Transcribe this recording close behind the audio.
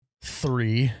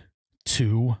3,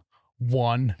 2,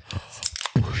 1.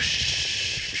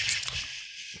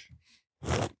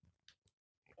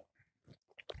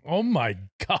 Oh my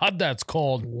God, that's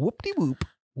cold. Whoop-de-whoop.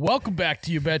 Welcome back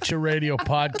to You Betcha Radio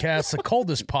Podcast, the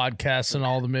coldest podcast in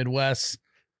all the Midwest.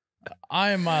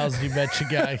 I am Miles, the You Betcha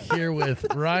guy, here with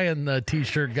Ryan, the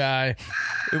t-shirt guy.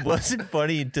 It wasn't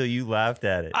funny until you laughed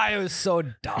at it. I was so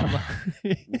dumb.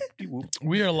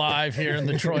 We are live here in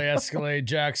the Troy Escalade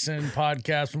Jackson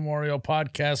Podcast Memorial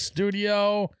Podcast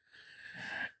Studio.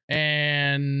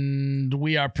 And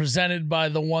we are presented by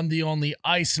the one, the only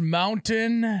Ice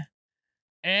Mountain.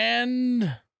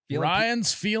 And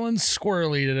Ryan's feeling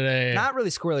squirrely today. Not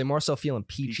really squirrely, more so feeling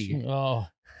peachy. Oh.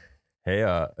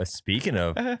 Hey, speaking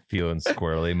of feeling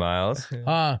squirrely, Miles,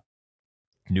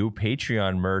 new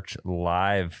Patreon merch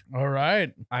live. All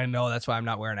right. I know, that's why I'm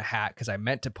not wearing a hat, because I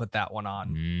meant to put that one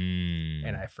on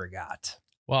and I forgot.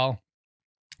 Well,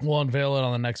 we'll unveil it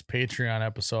on the next Patreon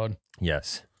episode.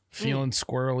 Yes. Feeling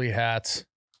squirrely hats.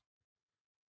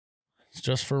 It's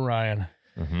just for Ryan.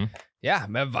 Mm-hmm. Yeah,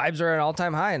 my vibes are at an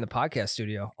all-time high in the podcast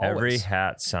studio. Always. Every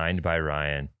hat signed by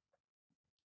Ryan.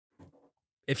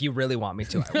 If you really want me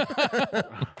to, I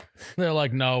will. They're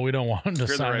like, no, we don't want him to If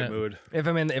you're in the sign right it. mood. if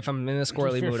I'm in the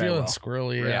squirrely If you're mood, I feeling will.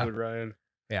 squirrely, Right yeah. mood, Ryan.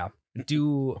 Yeah. I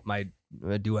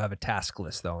do have a task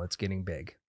list though. It's getting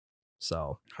big.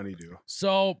 So Honeydew.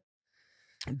 So,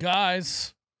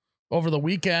 guys, over the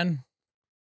weekend,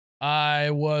 I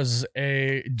was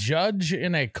a judge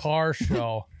in a car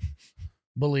show.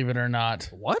 Believe it or not.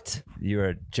 what? You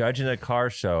are judging a car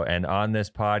show, and on this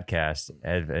podcast,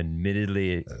 have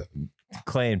admittedly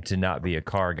claimed to not be a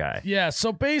car guy. Yeah,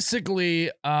 so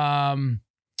basically,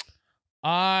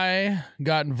 I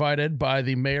got invited by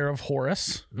the mayor of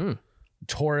Horace.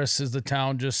 Horace is the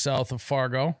town just south of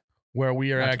Fargo, where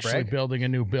we are Not to actually brag. building a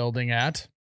new building at.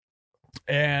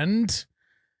 And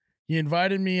he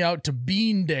invited me out to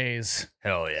Bean Days.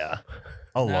 Hell yeah.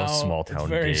 I Now, love small it's town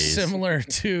very days. similar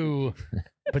to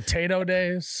Potato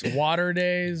Days, Water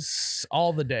Days,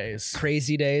 all the days.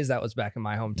 Crazy days. That was back in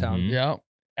my hometown. Mhm. Yeah.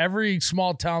 Every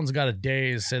small town's got a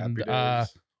days, and Happy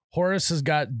days. Horace has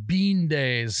got Bean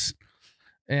Days.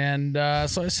 And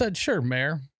so I said, sure,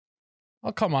 Mayor,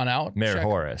 I'll come on out. Mayor Check-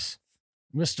 Horace.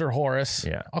 Mr. Horace.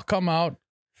 Yeah. I'll come out,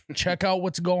 check out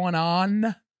what's going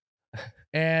on.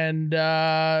 And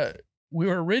we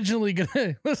were originally going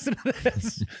to listen to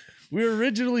this. We were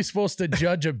originally supposed to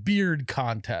judge a beard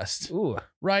contest, Ooh.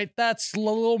 right? That's a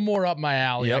little more up my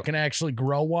alley. I Yep. can actually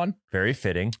grow one. Very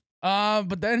fitting.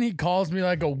 But then he calls me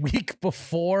like a week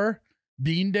before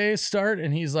Bean Days start,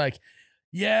 and he's like,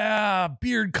 yeah,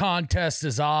 beard contest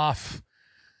is off.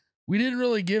 We didn't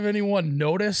really give anyone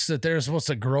notice that they're supposed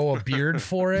to grow a beard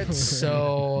for it,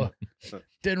 so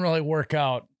didn't really work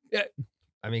out.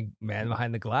 I mean, man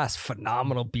behind the glass,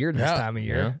 phenomenal beard this Yeah. time of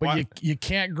year. But you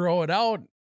can't grow it out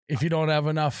if you don't have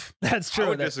enough. That's I true.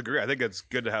 would That- disagree. I think it's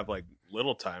good to have like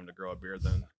little time to grow a beard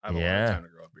than have a lot Yeah. of time to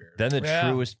grow a beard. Then the Yeah.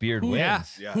 truest beard Who- wins. Yeah.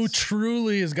 Yes. Who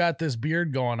truly has got this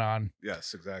beard going on?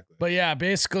 Yes, exactly. But yeah,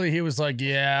 basically he was like,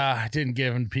 yeah, I didn't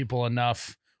give people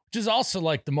enough, which is also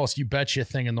like the most you betcha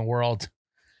thing in the world.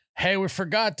 Hey, we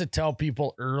forgot to tell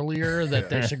people earlier that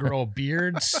they should grow a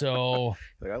beard. So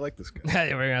Like, I like this guy. We're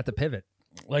going to have to pivot.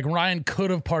 like Ryan could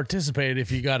have participated if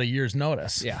he got a year's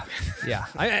notice. Yeah. Yeah.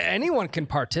 Anyone can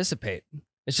participate.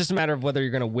 It's just a matter of whether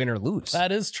you're going to win or lose.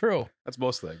 That is true. That's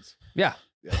most things. Yeah.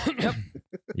 Yeah.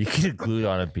 You could have glued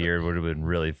on a beard, would have been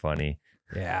really funny.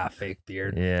 Yeah. Fake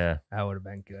beard. Yeah. That would have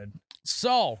been good.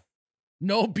 So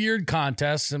no beard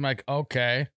contest. I'm like,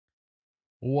 okay.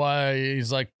 Why?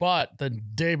 He's like, but the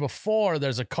day before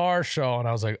there's a car show. And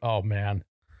I was like, oh man.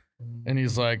 And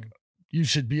he's like, you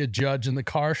should be a judge in the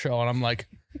car show. And I'm like,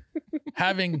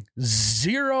 having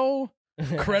zero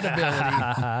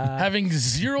credibility, having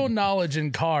zero knowledge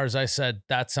in cars, I said,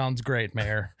 that sounds great,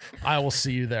 Mayor. I will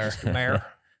see you there. Mayor.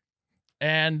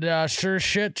 And sure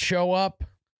shit, show up.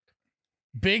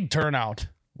 Big turnout.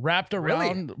 Wrapped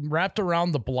around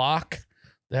the block.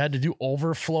 They had to do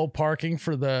overflow parking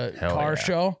for the Hell car yeah.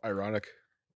 show. Ironic.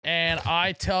 And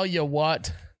I tell you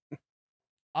what,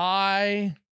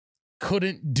 I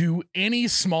couldn't do any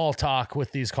small talk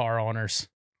with these car owners.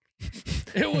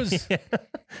 It was,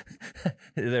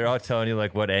 They're all telling you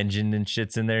like what engine and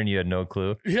shit's in there, and you had no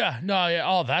clue. yeah, no, yeah.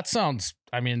 Oh, that sounds,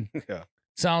 I mean, Yeah.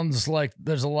 sounds like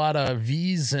there's a lot of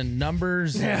V's and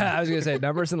numbers. And Yeah. I was going to say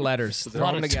numbers and letters. a Throw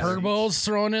lot them of together. turbos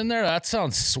thrown in there. That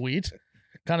sounds sweet.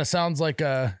 Kind of sounds like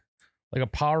a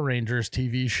Power Rangers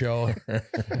TV show.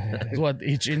 Is what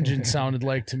each engine sounded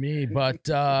like to me. But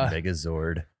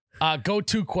Megazord.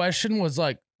 go-to question was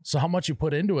like, so how much you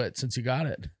put into it since you got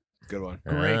it? Good one.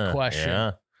 Great question.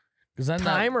 Yeah. Because then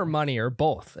Time or money or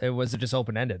both? It was just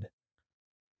open ended.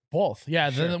 both. Yeah.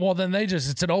 Sure. Then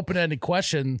it's an open-ended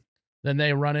question. Then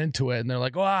they run into it and they're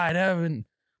like, well, I haven't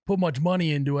put much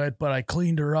money into it, but I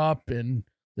cleaned her up and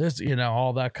this,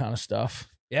 all that kind of stuff.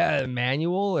 Yeah,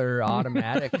 manual or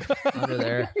automatic under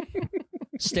there.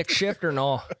 Stick shift or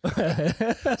no?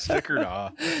 Stick or nah.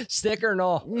 Stick or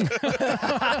no?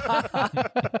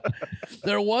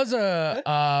 There was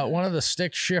one of the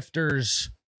stick shifters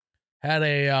had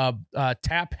a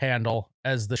tap handle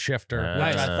as the shifter,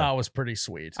 which I thought was pretty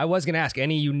sweet. I was gonna ask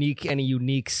any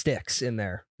unique sticks in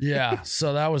there. Yeah,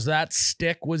 so that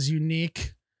stick was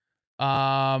unique.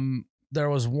 There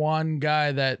was one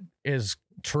guy that his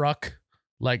truck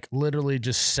like literally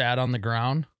just sat on the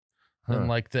ground and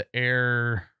like the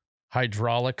air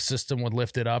hydraulic system would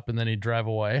lift it up and then he'd drive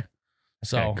away.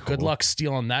 So Okay, good cool. luck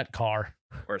stealing that car.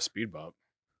 Or a speed bump.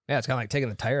 Yeah, it's kind of like taking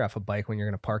the tire off a bike when you're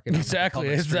gonna park it. on, like, a Exactly.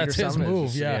 public street or That's his something. It's move,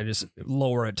 just- yeah. just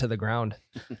lower it to the ground.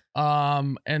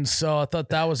 And so I thought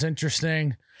that was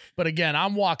interesting. But again,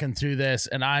 I'm walking through this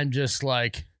and I'm just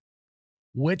like,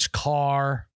 which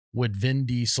car would Vin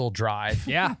Diesel drive?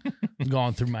 Yeah.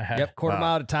 Going through my head. Yep. Quarter Wow.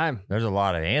 mile at a time. There's a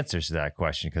lot of answers to that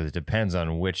question because it depends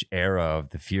on which era of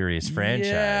the Furious franchise.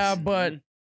 Yeah, but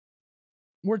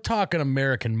we're talking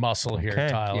American Muscle here, Okay.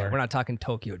 Tyler. Yeah, we're not talking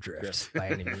Tokyo Drift by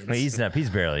any means. Well, he's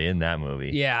barely in that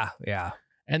movie. Yeah. Yeah.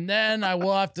 And then I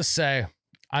will have to say,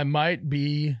 I might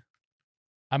be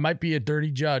a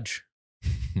dirty judge.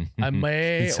 I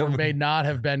may So- or may not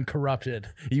have been corrupted.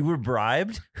 You were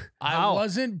bribed? I How?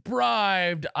 wasn't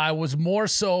bribed. I was more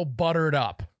so buttered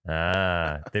up.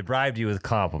 They bribed you with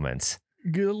compliments. A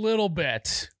little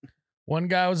bit. One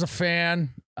guy was a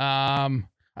fan. I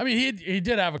mean, he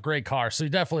did have a great car, so he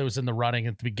definitely was in the running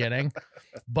at the beginning.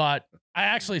 But I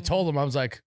actually told him, I was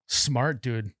like, smart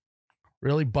dude.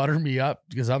 Really butter me up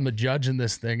because I'm the judge in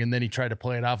this thing. And then he tried to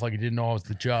play it off like he didn't know I was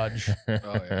the judge.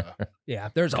 Oh, yeah. Yeah.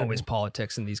 There's always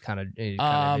politics in these kind of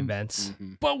events.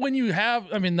 Mhm. But when you have,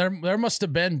 I mean, there must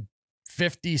have been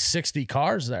 50, 60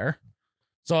 cars there.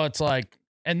 So it's like,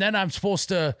 and then I'm supposed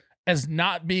to, as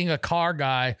not being a car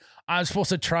guy, I'm supposed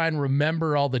to try and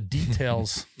remember all the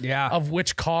details Yeah. of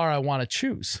which car I want to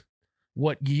choose.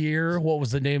 What year? What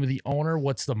was the name of the owner?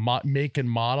 What's the make and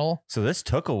model? So this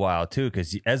took a while too,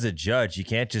 because as a judge, you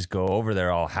can't just go over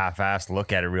there all half-assed,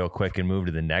 look at it real quick, and move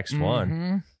to the next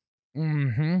one.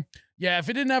 Mm-hmm. Yeah, if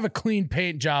it didn't have a clean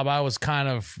paint job, I was kind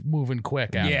of moving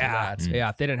quick after Yeah. that. Yeah.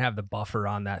 If they didn't have the buffer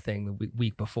on that thing the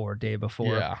week before, day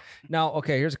before. Yeah. Now,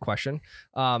 okay, here's a question.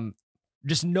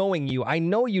 Just knowing you, I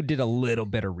know you did a little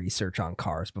bit of research on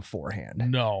cars beforehand.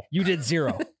 No. You did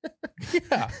zero.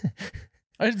 Yeah.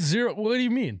 I had zero. What do you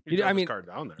mean? You You- I drove mean, his car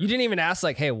down there. You didn't even ask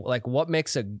like, hey, like what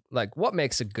makes a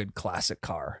good classic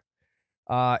car?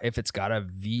 If it's got a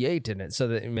V8 in it, so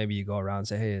that maybe you go around and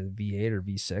say, hey, a V8 or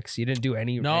V6. You didn't do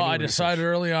any. No, any I research. decided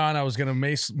early on I was going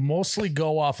to mostly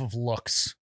go off of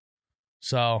looks.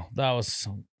 So that was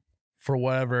for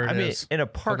whatever it is. In a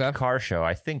parked Okay. car show,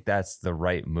 I think that's the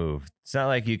right move. It's not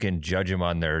like you can judge them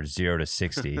on their 0 to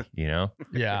 60, you know?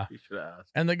 Yeah. You should have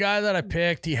asked. And the guy that I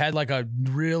picked, he had like a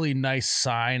really nice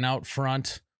sign out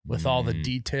front with all the Mm.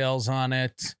 details on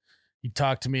it. He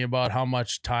talked to me about how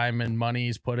much time and money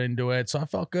he's put into it. So I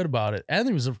felt good about it. And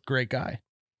he was a great guy.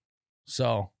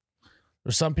 So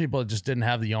there's some people that just didn't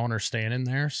have the owner staying in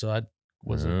there. So that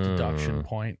was a deduction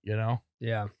point, you know?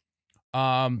 Yeah.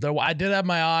 I did have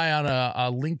my eye on a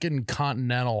Lincoln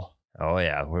Continental. Oh,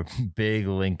 yeah. We're big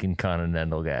Lincoln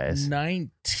Continental guys.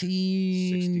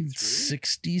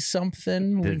 1960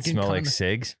 something. Did it smell like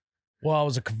cigs? Well, it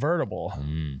was a convertible.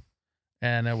 Mm.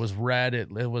 And it was red. It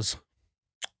was,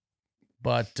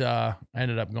 but I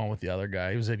ended up going with the other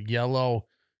guy. He was a yellow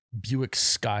Buick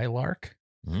Skylark.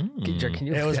 Can Mm.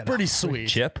 you It look was that pretty up? sweet.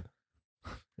 Chip?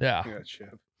 Yeah. Yeah,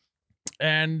 Chip.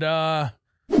 And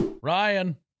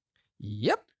Ryan,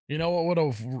 Yep. you know what would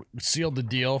have sealed the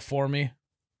deal for me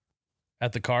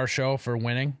at the car show for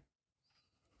winning?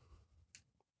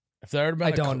 If there had been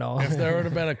I don't know. If there would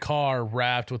have been a car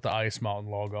wrapped with the Ice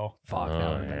Mountain logo, Fuck. Oh, that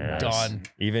would've been yes. nice. done.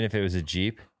 Even if it was a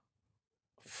Jeep?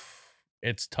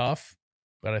 It's tough,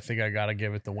 but I think I got to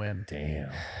give it the win.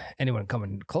 Damn. Anyone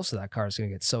coming close to that car is going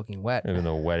to get soaking wet. Even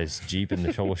the wettest Jeep in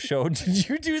the whole show. Did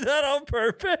you do that on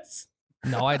purpose?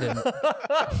 No, I didn't.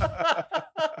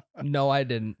 No, I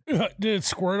didn't. Did it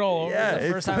squirt all over? Yeah. The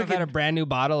it's first time I've had a brand new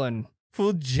bottle and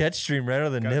Full jet stream right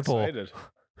on the Got nipple. excited.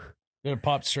 Did it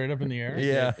pop straight up in the air?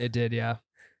 Yeah. it did, yeah.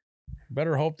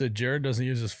 Better hope that Jared doesn't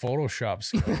use his Photoshop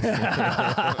skills.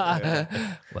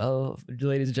 Well,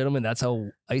 ladies and gentlemen, that's how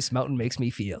Ice Mountain makes me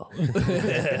feel.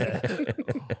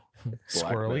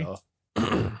 Squirrely.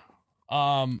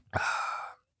 Blackmail.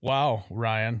 Wow,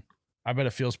 Ryan. I bet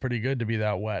it feels pretty good to be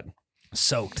that wet.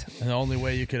 Soaked. And the only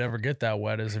way you could ever get that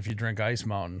wet is if you drink Ice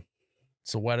Mountain.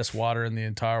 It's the wettest water in the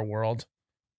entire world.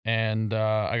 And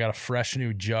I got a fresh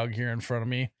new jug here in front of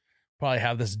me. Probably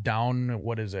have this down,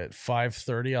 what is it,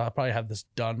 5:30? I'll probably have this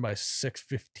done by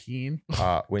 6:15.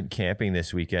 Went camping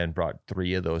this weekend, brought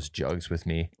 3 of those jugs with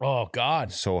me. Oh,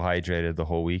 God. So hydrated the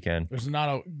whole weekend. There's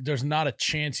not a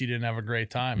chance you didn't have a great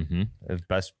time.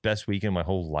 Best weekend of my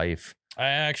whole life. I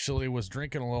actually was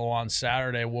drinking a little on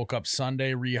Saturday, woke up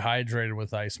Sunday, rehydrated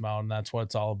with Ice Mountain. That's what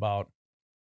it's all about.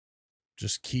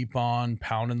 Just keep on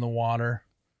pounding the water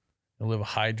and live a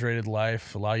hydrated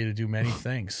life, allow you to do many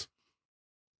things.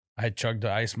 I chugged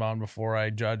the Ice Mountain before I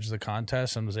judged the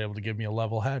contest and was able to give me a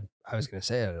level head. I was gonna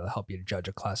say it'll help you to judge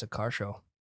a classic car show.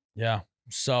 Yeah.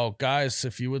 So, guys,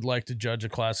 if you would like to judge a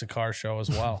classic car show as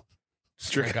well,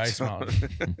 just drink Ice Mountain.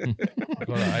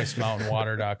 Go to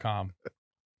icemountainwater.com.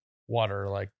 Water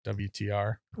like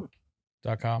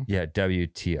WTR.com. Yeah,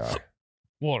 WTR.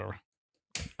 Water.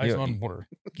 Ice Mountain water.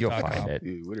 You'll .com. find it.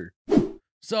 Dude, water.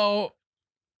 So,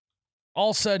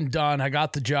 all said and done, I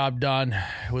got the job done.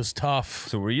 It was tough.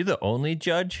 So were you the only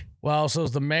judge? Well, so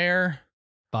was the mayor.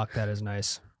 Fuck, that is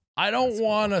nice. I don't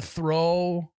want to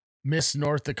throw Miss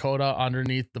North Dakota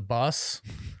underneath the bus,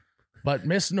 but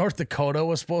Miss North Dakota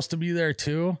was supposed to be there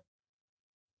too.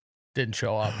 Didn't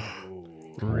show up.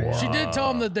 She did tell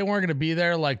them that they weren't going to be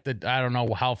there. Like I don't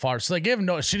know how far. So they gave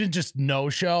no. She didn't just no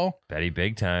show. Betty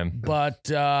big time. But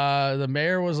the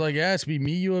mayor was like, "Yeah, it's be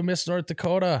me, you, and Miss North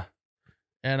Dakota."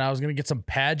 And I was going to get some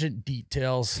pageant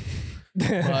details,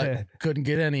 but couldn't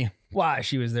get any. Why?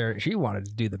 She was there. She wanted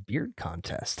to do the beard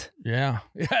contest. Yeah,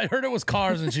 I heard it was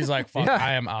cars, and she's like, "Fuck, Yeah.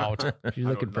 I am out." She's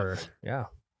looking for, yeah.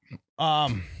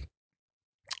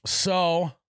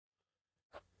 So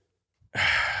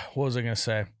what was I gonna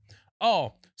say?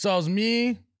 Oh, so it was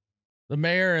me, the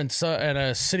mayor, and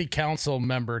a city council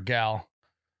member gal.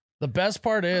 The best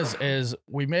part is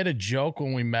we made a joke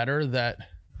when we met her that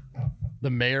the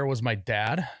mayor was my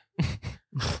dad.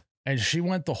 And she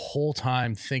went the whole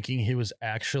time thinking he was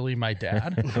actually my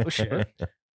dad. Oh, shit.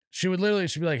 She'd be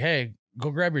like, "Hey, go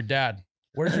grab your dad.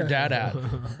 Where's your dad at?"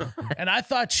 And I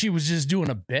thought she was just doing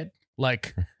a bit,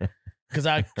 like, because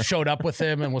I showed up with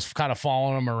him and was kind of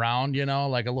following him around, you know,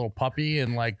 like a little puppy.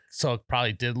 And like, so it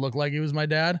probably did look like he was my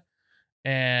dad.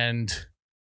 And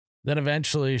then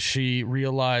eventually she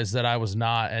realized that I was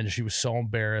not, and she was so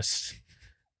embarrassed.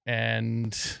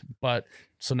 But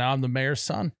so now I'm the mayor's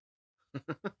son.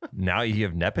 Now you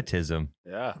have nepotism.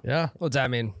 Yeah. Yeah. What's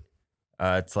that mean?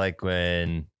 It's like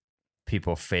when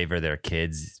people favor their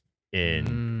kids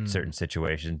in certain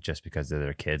situations just because they're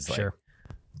their kids. Like, Sure.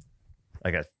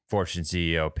 Like a Fortune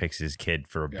CEO picks his kid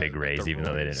for a Yeah, big like raise, the even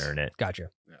though they Royals. didn't earn it. Gotcha.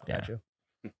 Yeah. Gotcha.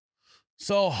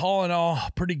 So all in all,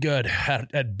 pretty good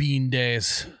at Bean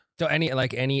Days. So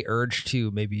any urge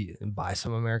to maybe buy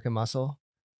some American Muscle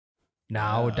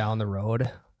now down the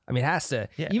road? I mean, it has to.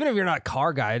 Yeah. Even if you're not a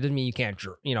car guy, it doesn't mean you can't,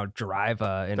 drive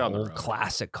an Down the old road.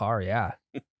 classic car. Yeah.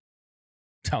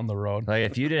 Down the road. Like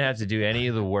if you didn't have to do any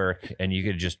of the work and you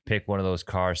could just pick one of those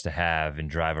cars to have and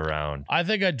drive around. I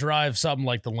think I'd drive something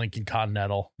like the Lincoln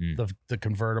Continental, the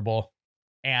convertible,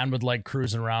 and would like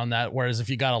cruising around that. Whereas if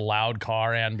you got a loud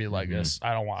car and be like this,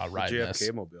 I don't want to ride JFK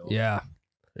this. mobile. Yeah.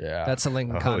 Yeah. That's a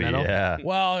Lincoln Oh Continental. yeah.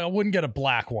 Well, I wouldn't get a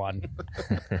black one.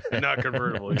 Not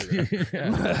convertible either.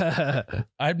 Yeah.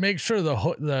 I'd make sure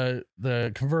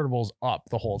the convertible's up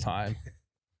the whole time.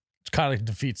 Which kind of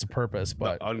defeats the purpose,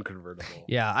 but But unconvertible.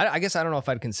 Yeah, I guess I don't know if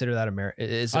I'd consider that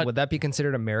American. Would that be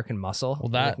considered American Muscle? Well,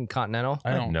 that- Lincoln Continental. I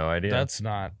I have don't. no idea. That's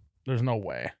not. There's no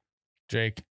way,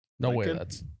 Jake. No way. Lincoln?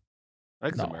 That's I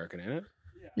think No. it's American, ain't it?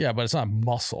 yeah, but it's not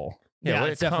muscle. yeah, Yeah, what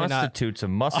it's definitely not- constitutes a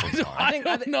muscle car? I think-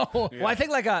 don't know. Well, I think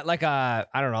like a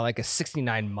I don't know, like a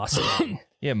 '69 Mustang.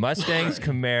 Yeah, Mustangs,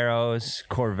 Camaros,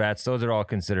 Corvettes, those are all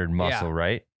considered muscle, Yeah.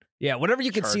 right? Yeah, whatever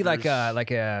you could see like a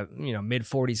Chargers. mid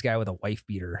 40s guy with a wife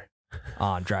beater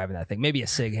on driving that thing, maybe a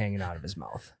cig hanging out of his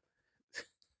mouth.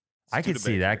 I too could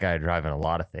see that debatable. guy driving a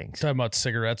lot of things. Talking about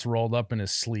cigarettes rolled up in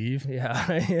his sleeve. Yeah,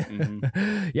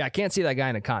 Mm-hmm. yeah, I can't see that guy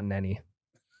in a Continental.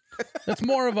 It's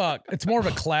more of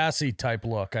a classy type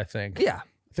look. I think. Yeah,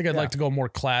 I think I'd Yeah. like to go more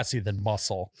classy than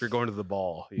muscle. If you're going to the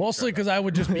ball, you Mostly try because I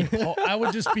would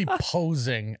just be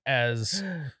posing as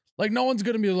like no one's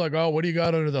gonna be like, oh, what do you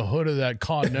got under the hood of that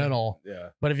Continental? that. Yeah.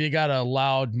 But if you got a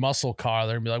loud muscle car,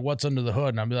 they're gonna be like, what's under the hood?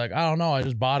 And I'd be like, I don't know, I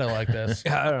just bought it like this.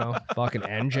 I don't know, fucking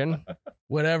engine.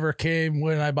 Whatever came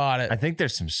when I bought it. I think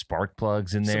there's some spark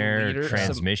plugs in Some there, leader-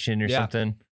 transmission or yeah.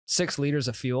 something. 6 liters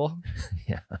of fuel.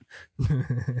 Yeah.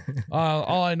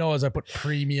 All I know is I put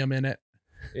premium in it.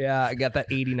 Yeah, I got that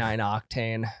 89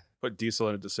 octane. Put diesel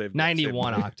in it to save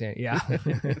 91 money. octane. Yeah.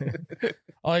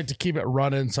 I like to keep it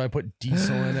running, so I put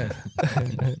diesel in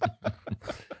it.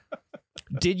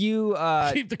 Did you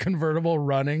Keep the convertible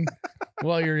running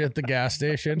while you're at the gas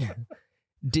station.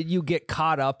 get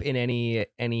caught up in any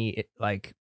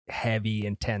like heavy,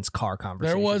 intense car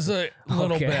conversation? There was a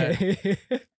little bit.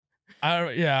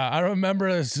 I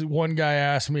remember this one guy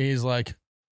asked me, he's like,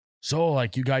 so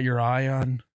like you got your eye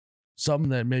on something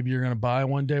that maybe you're gonna buy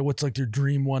one day? What's like your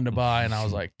dream one to buy? And I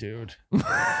was like, dude,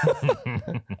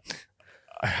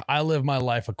 I live my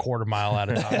life a quarter mile at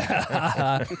a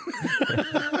time.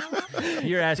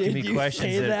 You're asking me Did you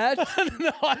questions. say that?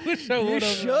 No, I wish I You would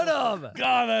have. should have.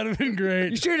 God, that'd have been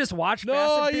great. You should have just watched No,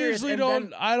 Fast and I Furious usually and don't.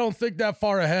 then- I don't think that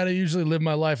far ahead. I usually live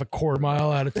my life a quarter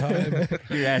mile at a time.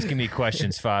 You're asking me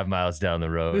questions 5 miles down the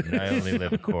road, and I only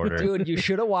live a quarter. Dude, you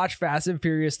should have watched Fast and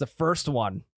Furious, the first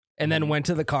one, and then went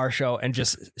to the car show and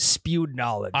just spewed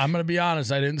knowledge. I'm gonna be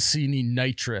honest. I didn't see any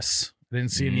nitrous. I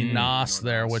didn't see any NOS no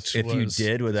there, NOS. which If you was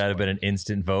did, would that have been an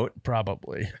instant vote?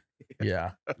 probably.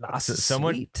 Yeah. That's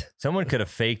someone- sweet. Someone could have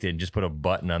faked it and just put a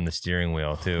button on the steering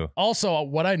wheel too. Also,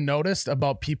 what I noticed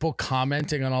about people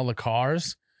commenting on all the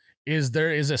cars is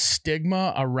there is a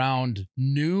stigma around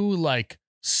new, like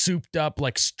souped up,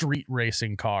 like street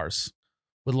racing cars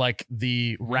with like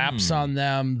the wraps on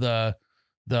them, the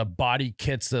body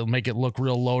kits that make it look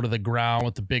real low to the ground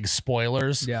with the big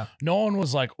spoilers. Yeah. No one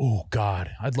was like, oh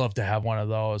God, I'd love to have one of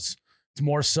those. It's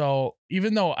more so,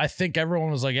 even though I think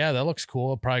everyone was like, yeah, that looks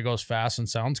cool. It probably goes fast and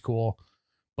sounds cool.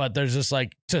 But there's just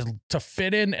like to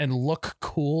fit in and look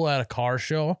cool at a car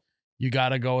show, you got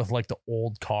to go with like the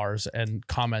old cars and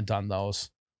comment on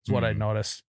those. That's what I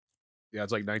noticed. Yeah,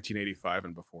 it's like 1985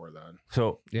 and before then.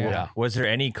 So, Yeah. was there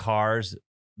any cars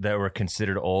that were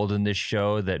considered old in this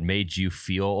show that made you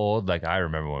feel old? Like I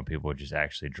remember when people just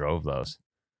actually drove those,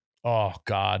 Oh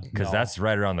God, because no. that's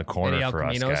right around the corner Any El for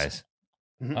us Caminos? guys.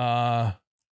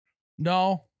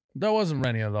 No, there wasn't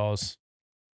many of those.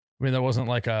 I mean, there wasn't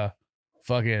like a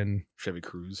fucking Chevy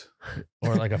Cruze.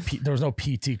 or like there was no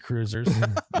PT Cruisers.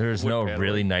 There's Wood no paneling.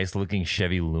 really nice looking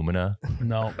Chevy Lumina.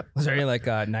 No, Was there any like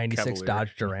 96 Cavalier.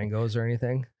 Dodge Durangos or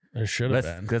anything? there should have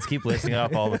been. Let's keep listing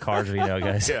off all the cars we know,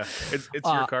 guys. Yeah, it's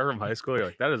your car from high school. You're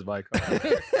like, that is my car.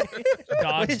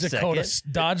 Dodge Wait a Dakota,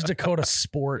 second. Dodge Dakota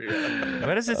Sport.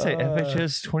 Why does it say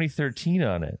FHS 2013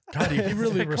 on it? God, he It's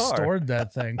really a car. restored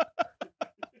that thing.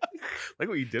 Like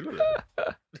what you did with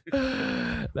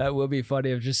it. That would be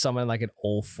funny if just someone like an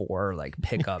 04 like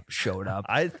pickup showed up.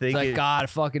 I It's think like, God,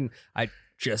 fucking, I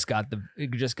just got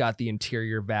the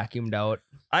interior vacuumed out.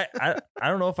 I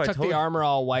don't know if I Took told the Armor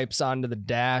All wipes onto the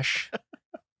dash.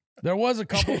 There was a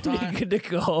couple times. Good to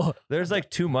go. There's like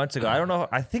 2 months ago. I don't know.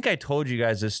 I think I told you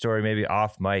guys this story maybe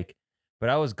off mic, but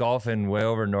I was golfing way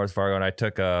over in North Fargo and I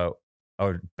took a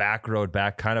back road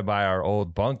back kind of by our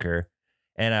old bunker.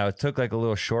 And I took like a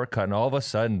little shortcut and all of a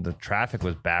sudden the traffic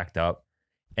was backed up.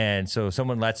 And so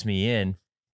someone lets me in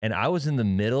and I was in the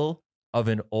middle of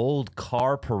an old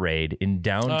car parade in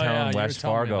downtown you were West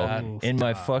telling me Fargo that. in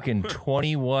my fucking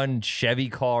 21 Chevy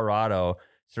Colorado,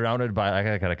 surrounded by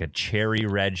I got like a cherry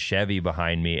red Chevy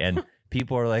behind me. And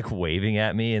people are like waving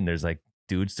at me and there's like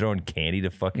dudes throwing candy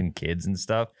to fucking kids and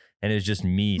stuff. And it's just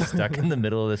me stuck in the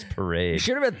middle of this You parade.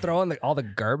 should have been throwing all the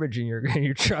garbage in your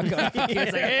truck. It's like,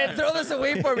 hey, throw this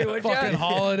away for me, would Fucking you?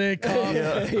 holiday cup.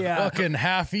 Yeah. Fucking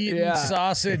half-eaten Yeah.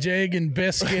 sausage, egg, and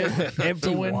biscuit. Empty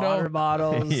the window. water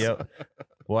bottles. Yep.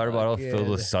 Water bottle filled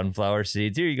with Good. sunflower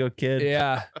seeds. Here you go, kid.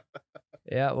 Yeah.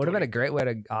 Yeah. Would have been a great way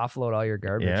to offload all your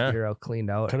garbage. Yeah. Get her all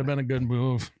cleaned out. Could have been a good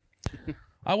move.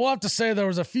 I will have to say there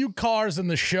was a few cars in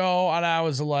the show, and I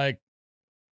was like,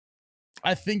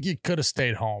 I think you could have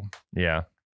stayed home. Yeah.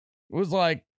 It was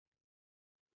like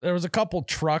there was a couple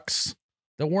trucks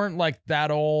that weren't like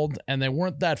that old and they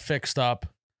weren't that fixed up.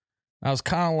 I was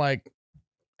kind of like,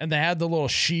 and they had the little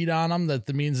sheet on them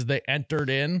that means that they entered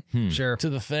in Sure. to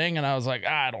the thing. And I was like,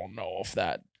 I don't know if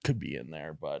that could be in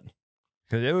there, but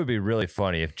Because it would be really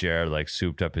funny if Jared like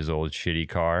souped up his old shitty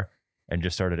car and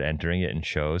just started entering it in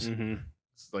shows. Mm-hmm.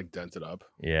 It's like dented up.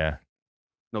 Yeah.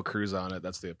 No cruise on it.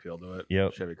 That's the appeal to it.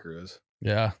 Yep. Chevy Cruze.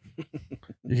 yeah,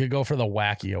 you could go for the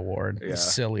wacky award. Yeah.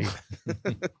 Silly.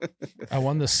 I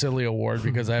won the silly award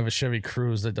because I have a Chevy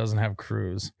Cruze that doesn't have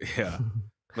cruise. Yeah.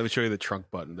 Let me show you the trunk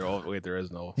button. Wait, there is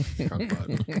no trunk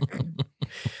button.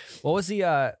 What was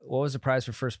the prize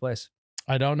for first place?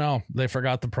 I don't know. They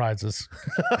forgot the prizes.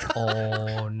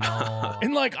 Oh no.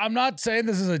 And like, I'm not saying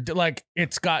this is like,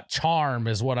 it's got charm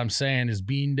is what I'm saying is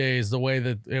Bean Days, the way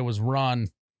that it was run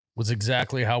was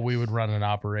exactly how we would run an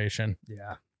operation.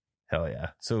 Yeah. Hell yeah.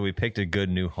 So we picked a good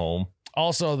new home.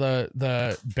 Also,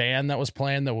 the band that was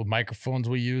playing, the microphones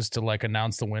we used to like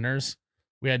announce the winners,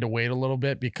 we had to wait a little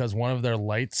bit because one of their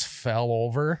lights fell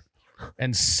over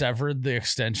and severed the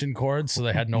extension cord, so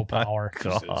they had no power.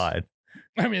 God.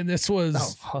 I mean, this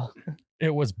was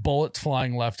it was bullets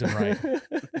flying left and right.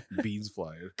 Beans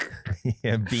flying.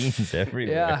 Yeah, beans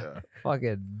everywhere. Yeah.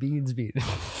 Fucking beans.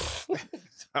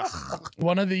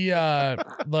 One of the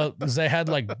they had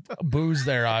like booze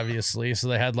there, obviously, so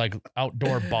they had like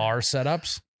outdoor bar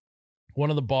setups. One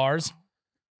of the bars,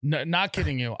 not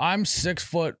kidding you, I'm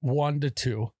 6'1" to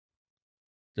 2",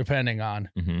 depending on.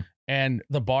 Mm-hmm. And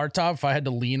the bar top, if I had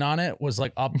to lean on it, was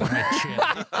like up to my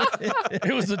chin.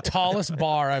 It was the tallest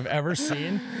bar I've ever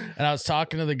seen. And I was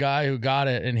talking to the guy who got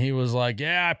it, and he was like,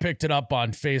 yeah, I picked it up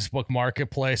on Facebook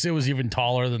Marketplace. It was even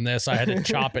taller than this. I had to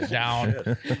chop it down.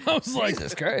 I was like,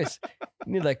 Jesus Christ.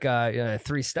 You need like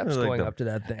 3 steps Like going up to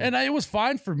that thing. and it was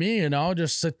fine for me,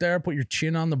 just sit there, put your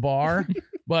chin on the bar.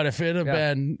 But if it had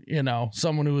been,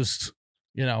 someone who was,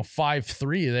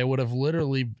 5'3", they would have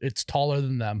literally, it's taller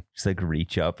than them. Just like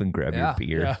reach up and grab your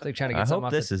beer. Yeah. It's like trying to I get something hope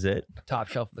off this the is it. top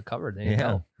shelf of the cupboard. There you Yeah.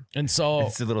 go. And so,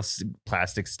 It's a little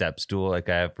plastic step stool like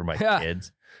I have for my Yeah.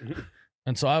 kids.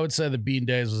 I would say the Bean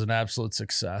Days was an absolute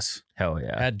success. Hell It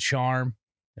yeah. had charm,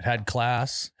 it had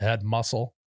class, it had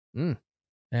muscle. Mm.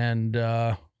 And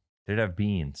They'd have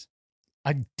beans.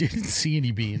 I didn't see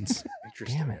any beans.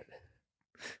 Interesting. Damn it.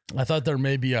 I thought there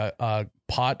may be a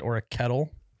pot or a kettle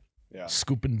Yeah.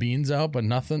 scooping beans out, but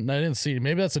nothing. I didn't see.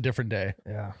 Maybe that's a different day.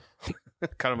 Yeah.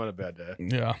 Kind of on a bad day.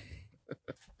 Yeah.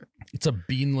 It's a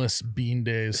beanless Bean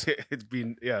Days. It's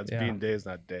Yeah. bean days,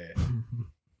 not day.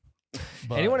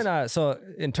 But- Anyone so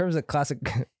in terms of classic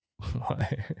go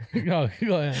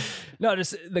ahead. No,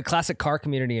 just the classic car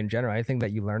community in general. Anything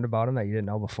that you learned about them that you didn't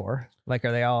know before? Like,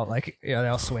 are they all like, they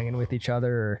all swinging with each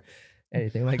other or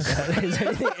anything like that? Is there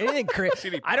anything crazy? See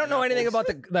any I don't know anything about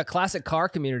pineapples? the classic car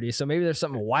community, so maybe there's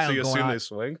something So wild you going assume on. they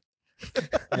swing?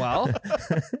 Well,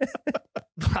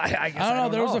 I guess I don't know.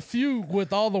 There was know. a few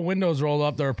with all the windows rolled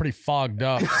up that were pretty fogged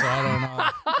up. So I don't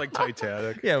know. Like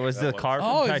Titanic. Yeah, was That the one. car from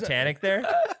Oh, is that- Titanic there?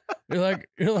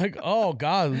 You're like, oh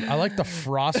God, I like the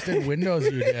frosted windows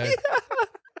you did.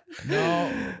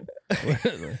 No.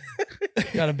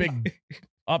 Got a big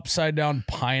upside down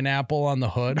pineapple on the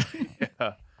hood.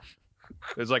 Yeah.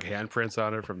 There's like handprints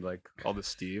on it from like all the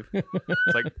Steve. It's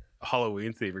like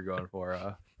Halloween theme you're going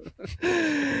for.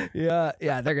 Yeah,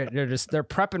 they're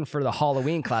prepping for the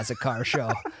Halloween classic car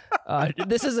show.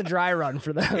 This is a dry run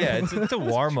for them. Yeah, it's a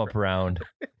warm up round.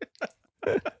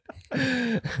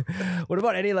 What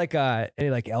about any like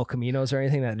El Caminos or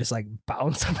anything that just like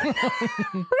bounce?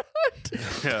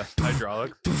 Yeah.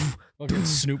 Hydraulics. Fucking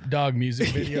Snoop Dogg music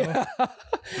video. Yeah.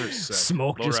 They're sick.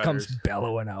 Smoke just comes Lowriders.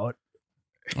 bellowing out.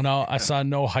 No, I saw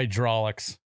no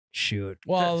hydraulics. Shoot.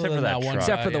 Well, Except other for than that one truck.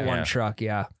 Except for the guy, one yeah. truck,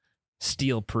 yeah.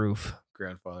 Steel proof.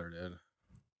 Grandfather did.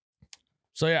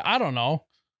 So yeah, I don't know.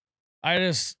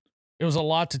 It was a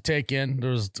lot to take in.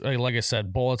 There was, like I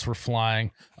said, bullets were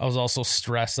flying. I was also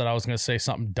stressed that I was going to say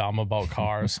something dumb about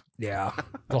cars Yeah.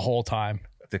 the whole time.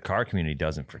 The car community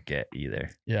doesn't forget either.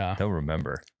 Yeah. They'll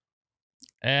remember.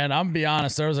 And I'm gonna be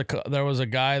honest, there was a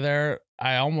guy there.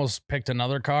 I almost picked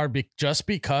another car just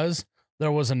because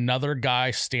there was another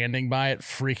guy standing by it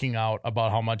freaking out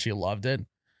about how much he loved it. And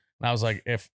I was like,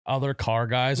 if other car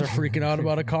guys are freaking out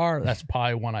about a car, that's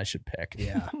probably one I should pick.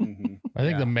 Yeah. Mhm. I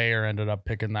think Yeah. the mayor ended up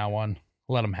picking that one.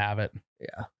 Let him have it.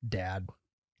 Yeah. Dad.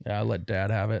 Yeah, I let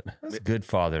dad have it. It's good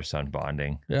father son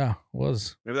bonding. Yeah,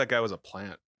 was. Maybe that guy was a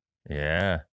plant.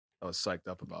 Yeah. I was psyched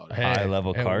up about it. Hey, High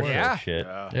level it car worked. show Yeah. shit.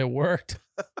 Yeah. It worked.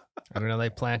 I don't know. They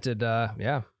planted,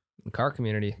 car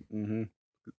community, Mm-hmm.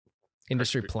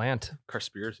 industry plant.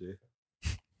 Conspiracy.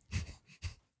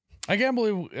 I can't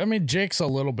believe. I mean, Jake's a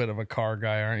little bit of a car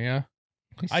guy, aren't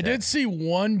you? I did see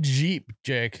one Jeep,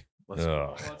 Jake, Let's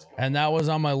Ugh. and that was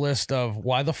on my list of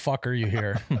why the fuck are you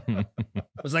here? It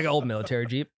was like an old military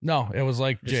Jeep. No, it was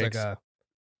like Just Jake's, like a,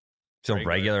 So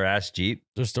regular ass Jeep.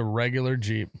 just a regular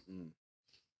Jeep. Mm.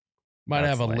 Might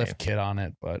That's have a lame. lift kit on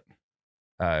it, but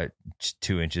Just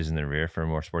 2 inches in the rear for a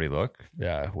more sporty look.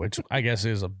 yeah, which I guess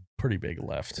is a pretty big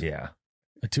lift. Yeah.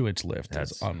 A 2-inch lift is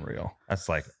That's- unreal. That's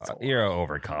like you're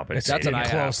overcompensating. It's That's what I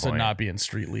getting have. close to not being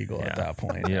street legal at Yeah. that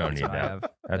point. You don't that's need what I that. have,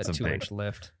 That's that a big. 2-inch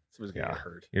lift. Somebody's gonna Yeah. get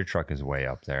hurt. Your truck is way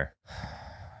up there.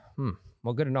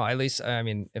 Well, good to know. At least, I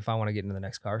mean, if I want to get into the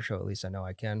next car show, at least I know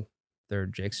I can. There,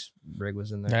 Jake's rig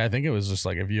was in there. Yeah, I think it was just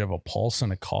like if you have a pulse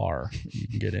in a car, you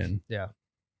can get in. Yeah.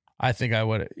 I think I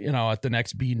would, at the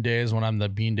next Bean Days when I'm the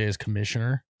Bean Days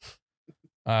commissioner,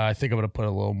 I think I'm going to put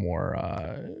a little more,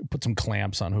 put some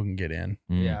clamps on who can get in.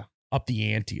 Mm. Yeah. Up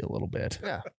the ante a little bit.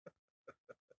 Yeah.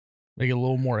 Make it a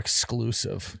little more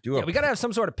exclusive. Do Yeah, we got to have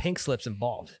some sort of pink slips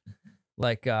involved.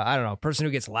 Like, I don't know, person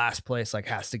who gets last place like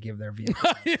has to give their vehicle.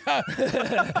 Yeah.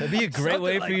 That'd be a great Something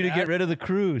way like for you to that. get rid of the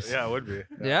cruise. Yeah, it would be.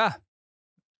 Yeah.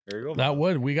 There you go. That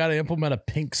would. We got to implement a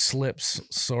pink slips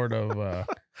sort of.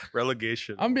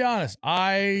 Relegation. I'm gonna be honest.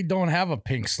 I don't have a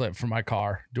pink slip for my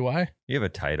car. Do I? You have a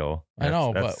title. I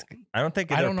know, I don't think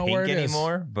they're I don't know pink where it is.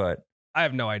 anymore. But I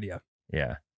have no idea.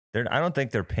 yeah, I don't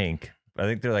think they're pink. I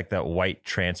think they're like that white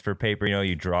transfer paper. You know,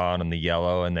 you draw on the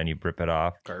yellow and then you rip it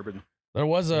off. Carbon. There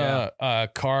was a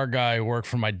car guy who worked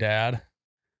for my dad.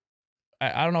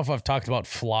 I don't know if I've talked about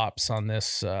flops on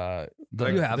this You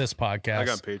have. this podcast. I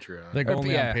got Patreon. I think Or-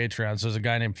 only yeah. on Patreon. So there's a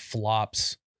guy named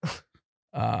Flops.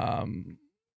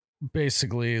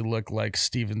 Basically looked like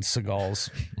Steven Seagal's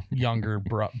younger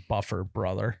buffer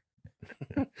brother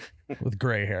with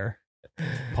gray hair,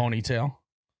 ponytail,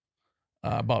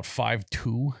 about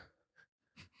 5'2".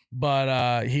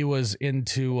 But he was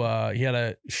into he had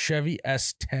a Chevy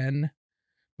S10,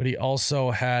 but he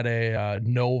also had a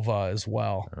Nova as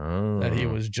well. That he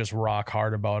was just rock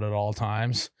hard about at all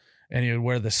times. And he would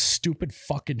wear this stupid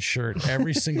fucking shirt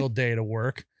every single day to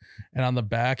work. And on the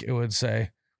back, it would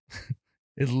say,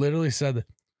 it literally said,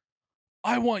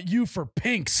 "I want you for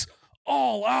pinks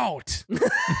all out."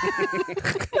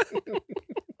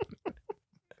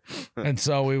 And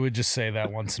so we would just say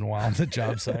that once in a while on the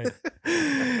job site.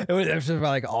 It was just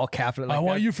like all capital. Like I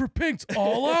want that. you for pinks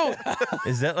all out.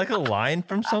 Is that like a line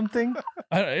from something?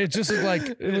 It just was like,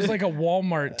 it was like a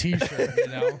Walmart t-shirt, you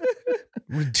know,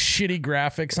 with shitty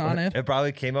graphics on it. It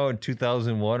probably came out in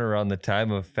 2001 around the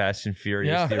time of Fast and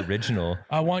Furious, Yeah. the original.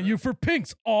 I want you for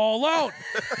pinks all out.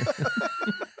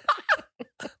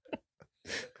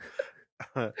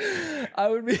 I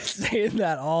would be saying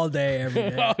that all day,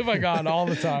 every day. Oh my God, all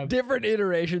the time. Different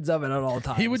iterations of it at all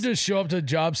times. He would just show up to the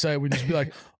job site. We'd just be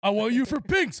like, "I want you for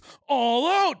pinks all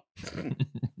out."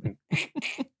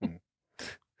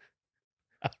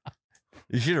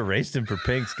 You should have raced him for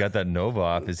pinks, got that Nova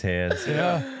off his hands.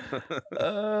 Yeah.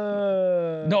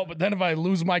 Uh, No, but then if I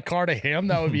lose my car to him,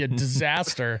 that would be a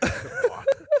disaster.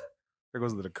 There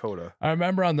goes the Dakota. I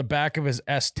remember on the back of his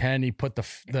S10, he put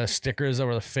the stickers that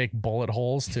were the fake bullet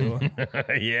holes too.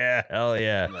 Yeah, hell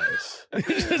yeah. Nice.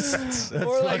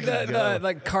 or like the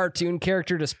like cartoon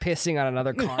character just pissing on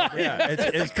another car. Yeah,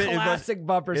 it's been, Classic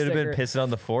bumper it'd have sticker. been pissing on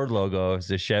the Ford logo. It's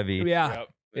a Chevy. Yeah.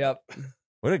 Yep.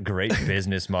 What a great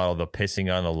business model the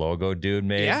pissing on the logo dude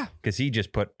made. Yeah. Because he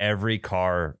just put every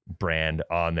car brand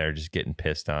on there just getting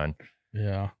pissed on.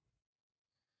 Yeah.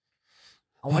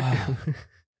 I want-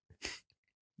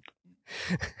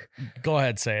 Go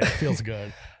ahead, say it. It feels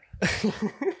good.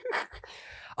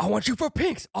 I want you for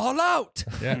pinks all out.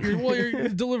 Yeah. Well, your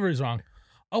delivery's wrong.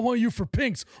 I want you for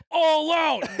pinks all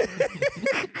out.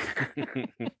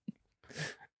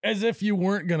 As if you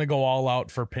weren't going to go all out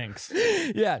for pinks.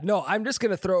 Yeah, no, I'm just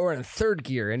gonna throw her in third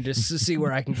gear and just to see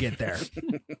where I can get there.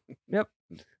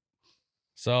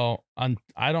 So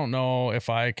I don't know if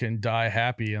I can die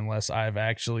happy unless I've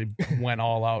actually went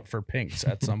all out for pinks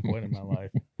at some point in my life.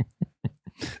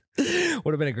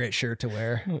 Would have been a great shirt to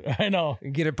wear. I know.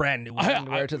 Get a brand new one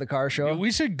to wear to the car show.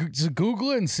 We should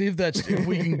Google it and see if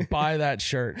we can buy that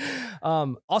shirt.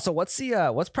 Also,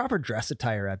 what's proper dress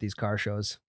attire at these car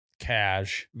shows?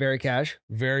 Cash, Very cash.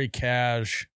 very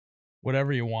cash,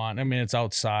 whatever you want. I mean, it's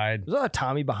outside. There's a lot of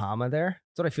Tommy Bahama there.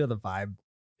 That's what I feel the vibe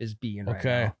is being right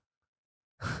Okay.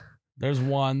 now. There's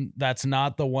one that's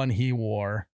not the one he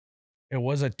wore. It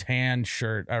was a tan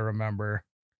shirt, I remember.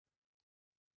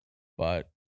 But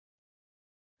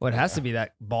Well, it has to be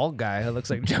that bald guy who looks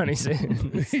like Johnny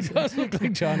Sins. he does look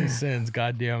like Johnny Sins.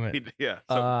 God damn it.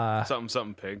 Yeah.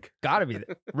 Something pink. Gotta be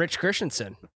Rich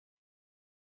Christensen.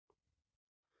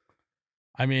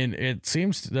 I mean, it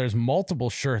seems there's multiple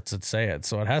shirts that say it,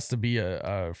 so it has to be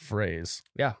a phrase.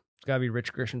 It's gotta be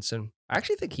Rich Christensen. I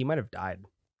actually think he might have died.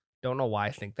 Don't know why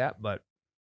I think that, but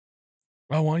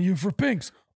I want you for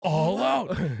pinks all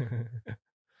out.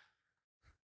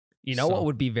 You know So- what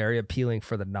would be very appealing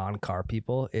for the non-car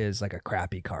people is like a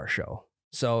crappy car show.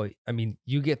 So I mean,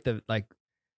 you get the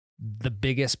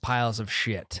biggest piles of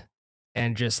shit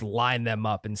and just line them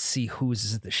up and see whose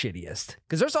is the shittiest.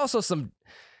 Because there's also some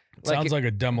Sounds like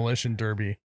a demolition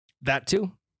derby. that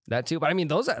too. But I mean,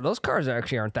 those cars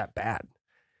actually aren't that bad.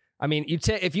 I mean,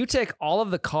 if you take all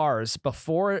of the cars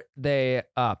before they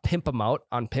pimp them out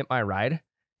on Pimp My Ride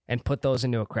and put those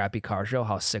into a crappy car show,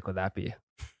 how sick would that be?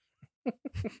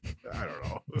 I don't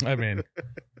know. I mean,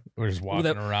 we're just walking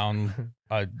that- around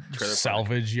a Trailer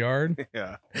salvage yard.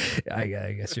 Yeah. I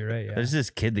guess you're right. Yeah. There's this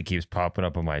kid that keeps popping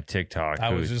up on my TikTok.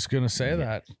 I was who- just gonna say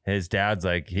that. his dad's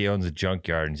like, he owns a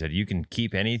junkyard and said, you can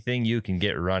keep anything you can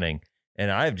get running. And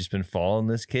I've just been following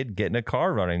this kid getting a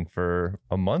car running for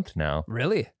a month now.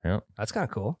 Really? Yeah. That's kind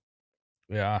of cool.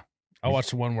 Yeah, I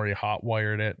watched the one where he hot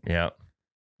wired it, Yeah.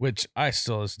 which I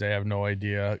still to this day have no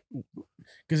idea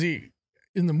because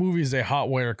in the movies they hot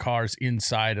wire cars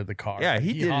inside of the car. Yeah,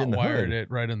 he did it hot in the wired hood.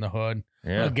 it right in the hood.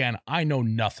 Yeah. Again, I know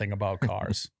nothing about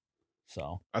cars,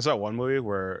 so I saw one movie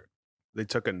where they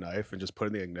took a knife and just put it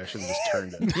in the ignition and just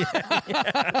turned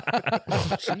it.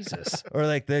 Oh, Jesus. Or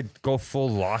like they go full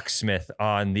locksmith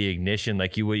on the ignition,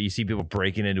 like you see people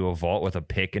breaking into a vault with a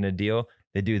pick and a deal.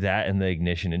 They do that in the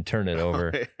ignition and turn it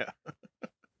over. Yeah.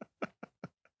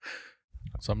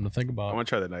 something to think I about. want to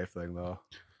try the knife thing though.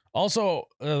 Also,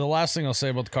 the last thing I'll say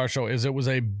about the car show is it was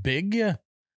a big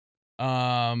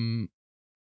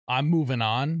I'm moving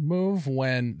on move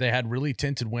when they had really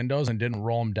tinted windows and didn't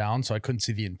roll them down, so I couldn't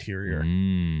see the interior.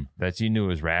 That's, you knew it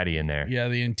was ratty in there. Yeah,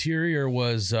 the interior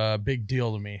was a big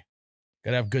deal to me.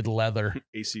 Gotta have good leather.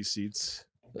 AC seats.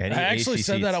 Any I actually AC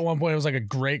said that seats. at one point. It was like a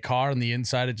great car, and the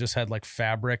inside it just had like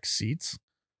fabric seats.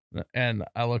 And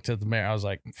I looked at the mirror. I was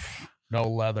like, no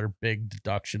leather, big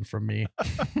deduction from me.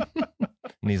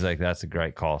 And he's like, that's a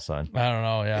great call, son. I don't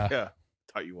know. Yeah. Yeah.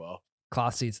 Taught you well.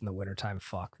 Cloth seats in the wintertime,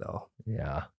 fuck though.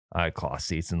 Yeah. I had cloth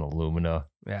seats in the Lumina.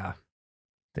 Yeah.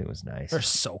 It was nice. They're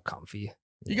so comfy.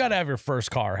 You got to have your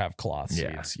first car have cloth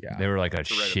Yeah. seats. Yeah. They were like a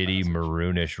It's a rite of shitty passage.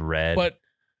 maroonish red. But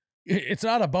it's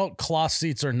not about cloth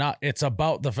seats or not. It's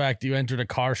about the fact you entered a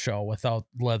car show without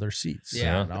leather seats.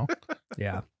 Yeah. You know?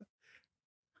 Yeah.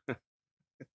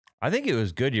 I think it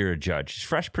was good you're a judge. It's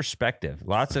fresh perspective.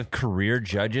 Lots of career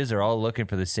judges are all looking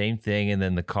for the same thing, and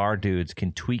then the car dudes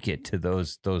can tweak it to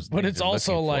those But things it's they're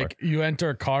also looking for. like you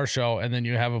enter a car show and then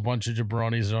you have a bunch of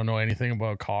jabronis who don't know anything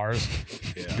about cars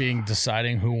Yeah.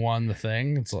 deciding who won the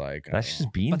thing. It's like, I that's don't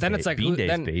just bean But then day- it's like, bean who- days,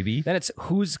 then- baby. Then it's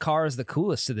whose car is the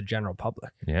coolest to the general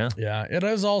public. Yeah. know. Yeah. It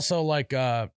is also like,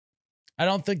 I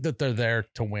don't think that they're there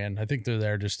to win. I think they're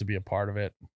there just to be a part of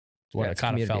it. It's what Yeah, I it's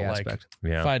kind of community felt like. aspect. If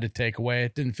Yeah. I had to take away,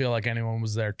 it didn't feel like anyone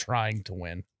was there trying to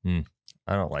win.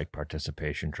 I don't like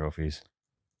participation trophies.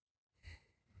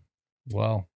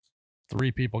 Well,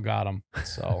 3 people got them.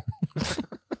 So,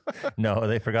 No,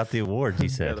 they forgot the awards, he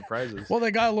Yeah, said. the prizes. well, they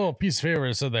got a little piece of paper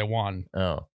that said they won,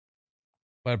 Oh.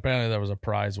 but apparently there was a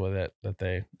prize with it that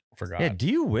they forgot. Yeah, do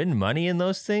you win money in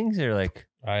those things? Or like,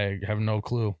 I have no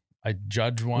clue. I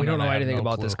judge one. We don't and know I have anything no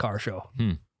about clue. this car show.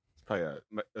 Probably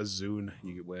a Zune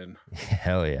you could win.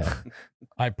 hell yeah.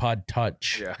 iPod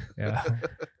Touch, Yeah. Yeah.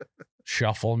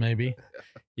 Shuffle, maybe.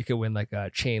 You could win like a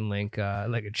chain link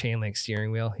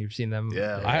steering wheel. You've seen them?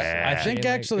 Yeah. I think Chain link.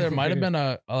 actually there might have been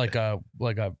a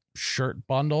shirt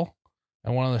bundle,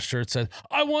 and one of the shirts said,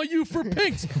 "I want you for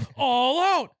pinks, all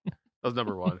out." That was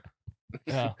number one.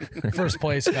 Yeah, first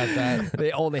place got that.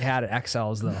 They only had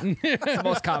XLs though. It's the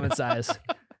most common size.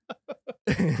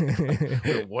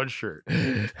 With one shirt.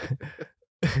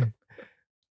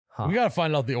 Huh. We got to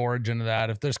find out the origin of that.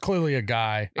 If there's clearly a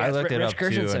guy. Yeah, I it's looked it Rich up too,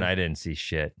 Christensen. and I didn't see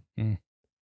shit.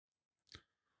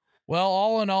 Well,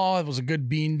 all in all, it was a good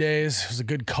Bean Days. It was a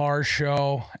good car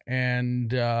show, and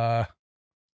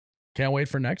can't wait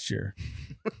for next year.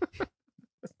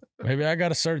 Maybe I got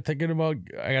to start thinking about.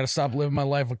 I got to stop living my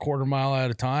life a quarter mile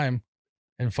at a time,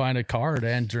 and find a car to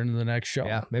enter into the next show.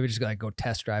 Yeah, maybe just like go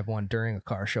test drive one during a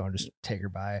car show and just take her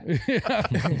by. yeah.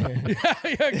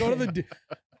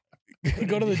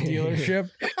 Go to the dealership.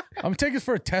 I'm taking it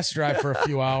for a test drive for a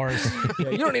few hours. Yeah,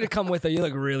 you don't need to come with her. You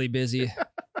look really busy.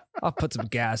 I'll put some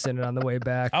gas in it on the way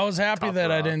back. I was happy Top that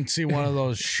I rock. didn't see one of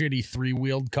those shitty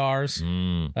 3-wheeled cars.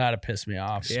 Mm. That'd have pissed me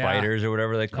off. Yeah. Spiders or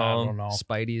whatever they I call don't them. know.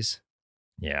 Spideys.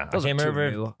 Yeah. Those I are can't too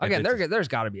remember. new. if Again, it's- there's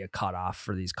got to be a cutoff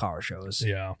for these car shows.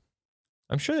 Yeah.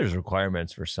 I'm sure there's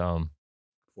requirements for some.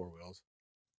 4 wheels.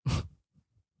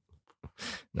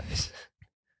 Nice.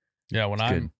 Yeah,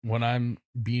 It's when I'm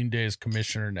Bean Days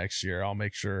commissioner next year, I'll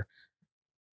make sure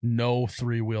no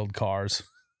 3-wheeled cars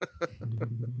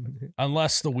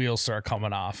unless the wheels start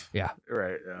coming off.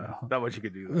 Right. Yeah. Not much you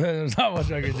could do. Though. There's not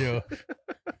much I can do.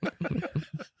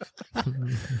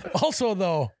 Also,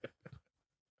 though,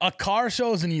 a car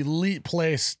show is an elite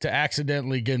place to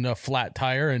accidentally get in a flat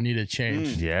tire and need a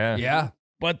change. Yeah. Yeah,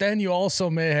 But then you also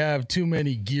may have too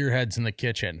many gearheads in the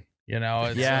kitchen. You know,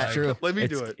 it's Yeah. that's true. Let me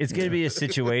It's, do it. it's going to be a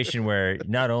situation where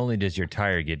not only does your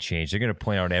tire get changed, they're going to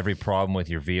point out every problem with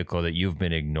your vehicle that you've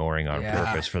been ignoring on Yeah.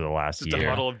 purpose for the last Just a year.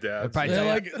 huddle of dads. Probably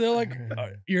they're like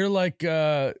you're like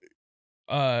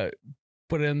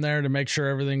put in there to make sure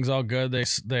everything's all good.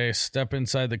 They step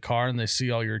inside the car and they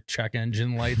see all your check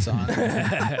engine lights on.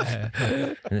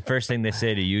 And the first thing they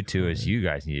say to you two is, "You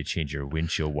guys need to change your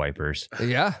windshield wipers."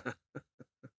 Yeah.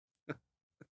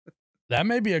 That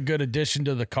may be a good addition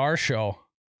to the car show.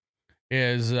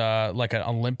 Is like an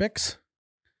Olympics.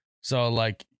 So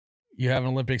like you have an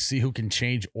Olympics, see who can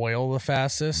change oil the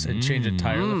fastest and change a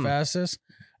tire the fastest,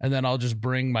 and then I'll just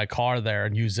bring my car there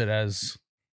and use it as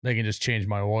they can just change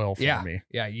my oil for me.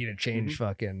 Yeah, you need to change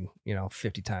fucking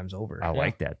 50 times over. I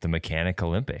like that. The Mechanic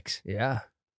Olympics. Yeah.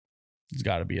 It's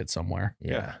got to be it somewhere.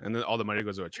 Yeah. And then all the money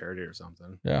goes to a charity or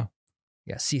something. Yeah.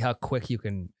 Yeah. See how quick you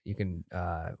can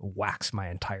wax my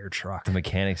entire truck. The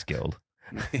Mechanics Guild.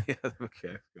 Yeah,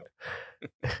 okay.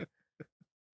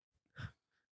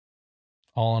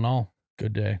 All in all,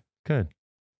 good day. Good.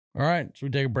 All right, should we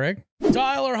take a break?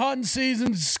 Tyler, hunting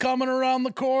season's coming around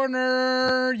the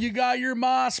corner. You got your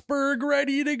Mossberg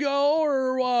ready to go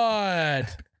or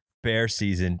what? Bear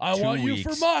season. I 2 want weeks.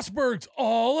 you for Mossbergs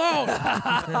all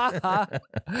out.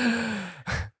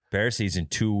 Bear season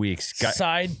 2 weeks.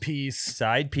 Side piece.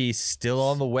 Side piece still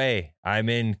on the way. I'm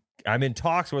in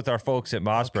talks with our folks at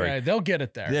Mossberg. Okay, they'll get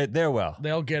it there. They're well.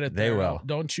 They'll get it They there. will.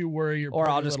 Don't you worry. Your Or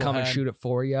I'll pretty just little come and head. shoot it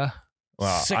for you.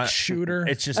 Well, Six-shooter.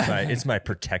 It's just my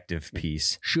protective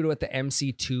piece. Shoot it with the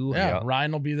MC2. Yeah, Yeah.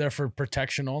 Ryan will be there for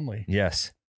protection only.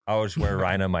 Yes. I always wear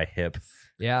Ryan on my hip.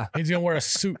 Yeah. He's gonna wear a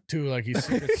suit too, like he's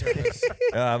Secret Service.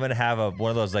 I'm gonna have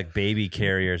one of those like baby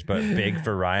carriers, but big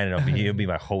for Ryan. And he'll be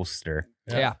my holster.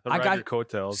 Yeah. He'll I ride got your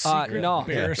coattails. Secret no.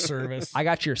 Bear Service. I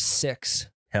got your 6.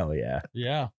 Hell yeah.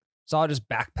 Yeah. So I'll just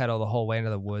backpedal the whole way into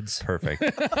the woods. Perfect.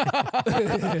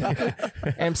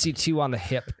 MC2 on the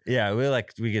hip. Yeah,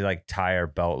 we could like tie our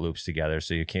belt loops together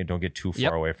so you don't get too far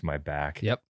Yep. away from my back.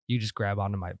 Yep. You just grab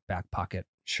onto my back pocket.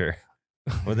 Sure.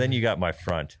 Well, then you got my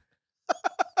front.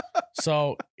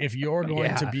 So if you're going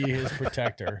Yeah. to be his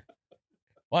protector,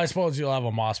 well, I suppose you'll have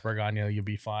a Mossberg on you. You'll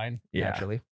be fine. Yeah.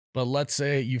 Naturally. But let's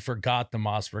say you forgot the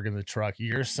Mossberg in the truck.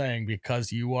 You're saying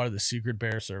because you are the Secret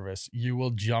Bear Service, you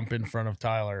will jump in front of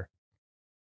Tyler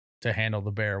to handle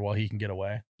the bear while he can get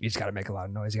away. You just got to make a lot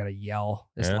of noise. You got to yell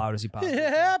as Yeah. loud as you possibly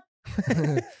can.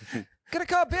 Gonna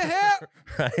come, big hip.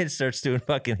 Ryan starts doing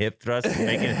fucking hip thrusts and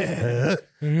making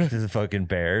to the fucking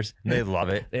bears. They love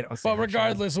it. They don't say But that shit.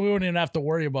 regardless, we wouldn't even have to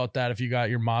worry about that if you got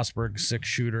your Mossberg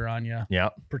 6-shooter on you,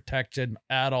 Yep. protected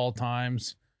at all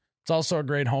times. It's also a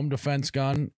great home defense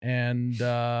gun, and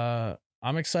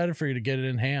I'm excited for you to get it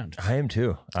in hand. I am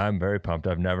too. I'm very pumped.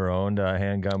 I've never owned a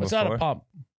handgun What's before. that a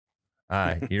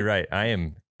pump? You're right. I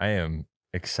am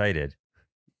excited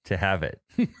to have it.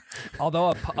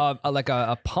 Although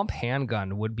a pump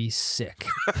handgun would be sick.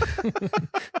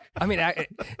 I mean,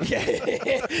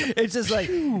 it's just like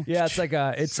it's like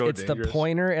it's So the dangerous.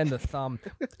 pointer and the thumb.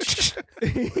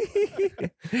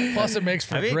 Plus, it makes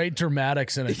for I mean- great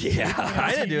dramatics in a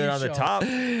Kind of do it on the show. top.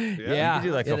 Yeah. You could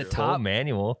do like Yeah, a the full top.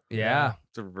 manual. Yeah.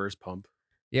 It's a reverse pump.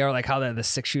 Yeah, or like how the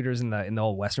 6-shooters in the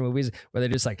old Western movies where they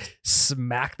just like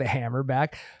smack the hammer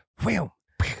back. Wham.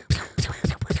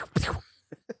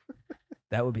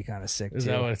 That would be kind of sick Is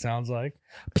too. that what it sounds like?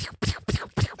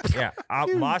 Yeah.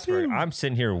 Mossberg, I'm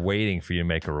sitting here waiting for you to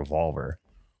make a revolver.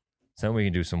 So then we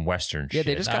can do some Western Yeah, shit.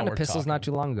 they just Now got into we're pistols not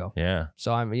too talking. long ago. Yeah.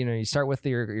 So you start with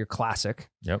your classic.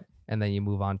 Yep. And then you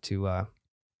move on to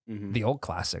Mhm. the old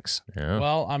classics. Yeah.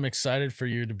 Well, I'm excited for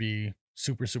you to be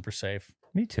super, super safe.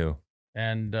 Me too.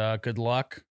 And good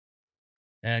luck.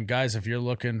 And guys, if you're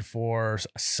looking for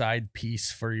a side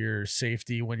piece for your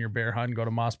safety when you're bear hunting, go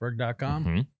to mossberg.com.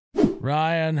 Mhm.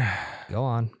 Ryan, Go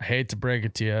on. I hate to break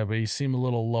it to you, but you seem a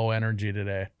little low energy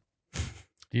today.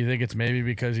 Do you think it's maybe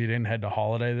because you didn't head to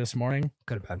holiday this morning?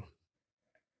 Could have been.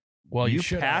 Well, you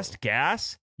should passed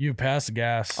gas? You passed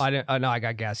gas. I didn't. No, I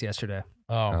got gas yesterday.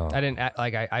 Oh, I didn't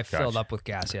I filled Gotcha. up with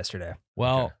gas yesterday.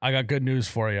 well, Okay. I got good news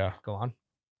for you. Go on.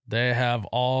 They have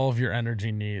all of your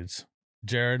energy needs.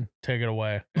 Jared, take it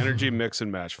away. Energy mix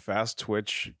and match. Fast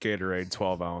Twitch Gatorade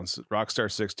 12 ounce.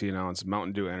 Rockstar 16 ounce.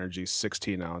 Mountain Dew Energy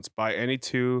 16 ounce. Buy any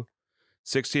 2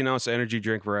 16 ounce energy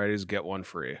drink varieties. Get one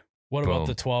free. What about Boom.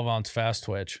 the 12-ounce fast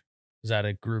twitch? Is that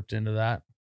it grouped into that?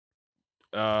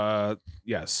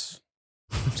 Yes.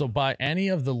 So buy any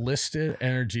of the listed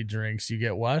energy drinks, you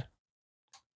get what?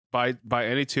 Buy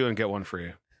any 2 and get one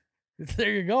free.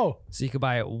 There you go. So you could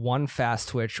buy one Fast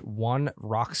Twitch, one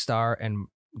Rockstar, and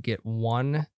get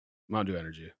one Mountain Dew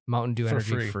Energy. Mountain Dew For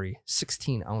Energy free. free.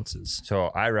 16 ounces. So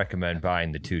I recommend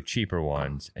buying the 2 cheaper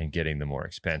ones and getting the more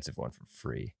expensive one for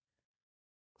free.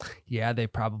 Yeah, they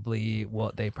probably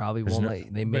will. They probably There's won't.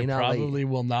 no- They may not. probably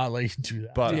will not let you do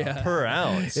that. But Yeah. per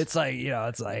ounce, It's like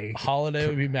it's like Holiday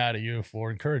would be mad at you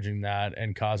for encouraging that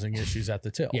and causing issues at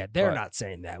the till. yeah. They're But- not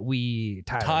saying that.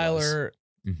 Tyler. Tyler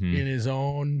Mhm. in his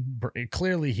own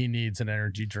clearly he needs an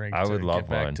energy drink I to would love get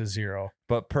back one. to zero.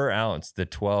 But per ounce, the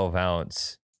 12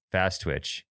 ounce Fast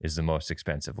Twitch is the most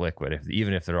expensive liquid,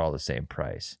 even if they're all the same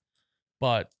price.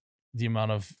 But the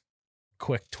amount of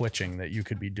quick twitching that you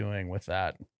could be doing with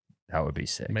that That would be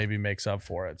sick. maybe makes up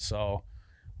for it. So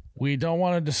we don't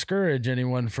want to discourage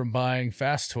anyone from buying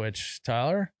Fast Twitch,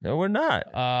 Tyler. No, we're not.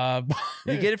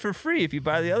 You get it for free if you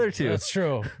buy the other two. That's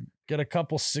true. Get a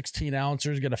couple 16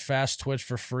 ounces, get a Fast Twitch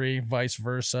for free, vice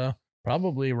versa.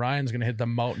 Probably Ryan's going to hit the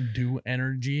Mountain Dew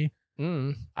Energy.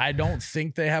 I don't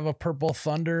think they have a Purple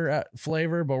Thunder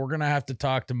flavor, but we're going to have to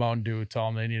talk to Mountain Dew, tell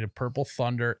them they need a Purple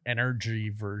Thunder Energy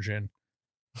version.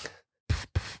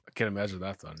 I can't imagine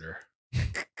that thunder.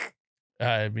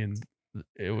 I mean,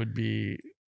 it would be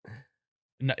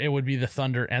the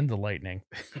thunder and the lightning.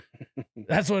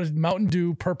 That's what Mountain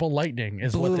Dew Purple Lightning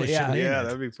is. What Blue, they yeah. should name Yeah, it.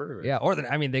 that'd be perfect. Yeah, or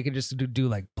they could just do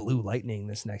like Blue Lightning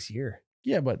this next year.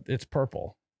 Yeah, but it's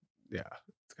purple. Yeah,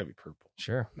 it's gotta be purple.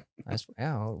 Sure.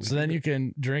 So then you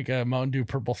can drink a Mountain Dew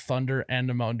Purple Thunder and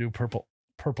a Mountain Dew Purple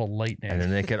Lightning. And then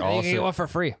they could you can get also one for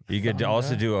free. you could Thunder.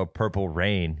 also do a purple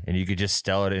rain, and you could just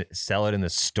sell it in the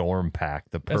storm pack,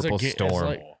 the As a purple ga- as storm.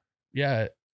 like- yeah,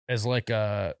 as like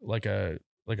a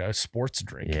sports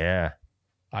drink. Yeah,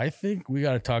 I think we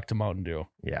got to talk to Mountain Dew.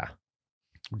 yeah.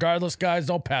 Regardless, guys,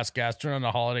 don't pass gas. Turn on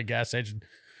the holiday gas station.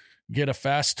 Get a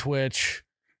Fast Twitch,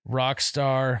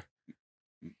 Rockstar,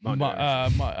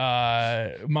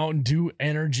 Mountain Dew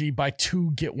Energy. Buy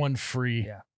 2, get 1 free.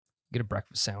 Yeah. Get a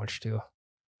breakfast sandwich too.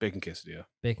 Bacon quesadilla.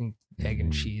 Bacon, egg,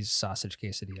 and Mm. cheese sausage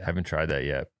quesadilla. Haven't tried that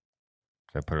yet.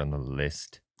 I put it on the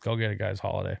list. Go get it, guys.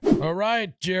 Holiday. All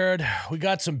right, Jared. We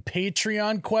got some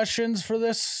Patreon questions for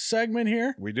this segment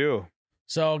here. We do.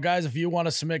 So, guys, if you want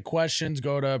to submit questions,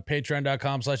 go to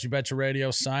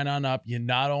patreon.com/YouBetchaRadio. Sign on up. You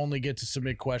not only get to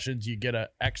submit questions, you get an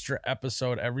extra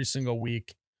episode every single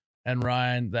week. And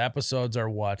Ryan, the episodes are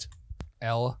what?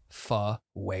 El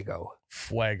Fuego.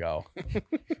 Fuego.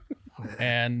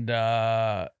 And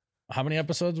how many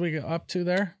episodes we get up to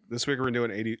there? This week we're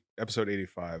doing episode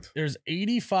 85. There's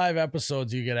 85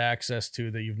 episodes you get access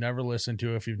to that you've never listened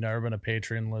to if you've never been a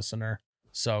Patreon listener.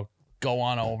 So go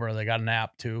on over. They got an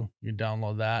app too. You can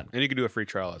download that. And you can do a free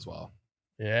trial as well.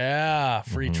 Yeah,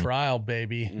 free Mhm. trial,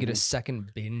 baby. Get a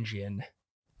second binge in.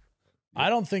 I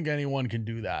don't think anyone can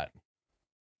do that.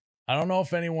 I don't know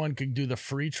if anyone can do the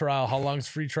free trial. How long is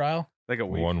free trial? Like a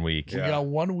week. 1 week. You Yeah. got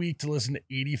 1 week to listen to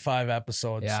 85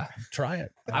 episodes. Yeah. Try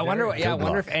it. I wonder. Good I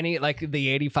wonder luck. if any like the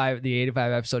 85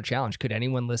 episode challenge. Could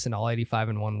anyone listen to all 85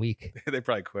 in 1 week? They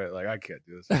probably quit. Like, I can't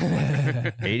do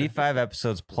this. 85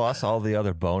 episodes plus all the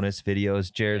other bonus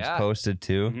videos Jared's Yeah. posted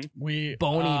too. Mhm. We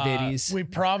Bony viddies. We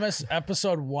promise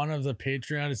episode 1 of the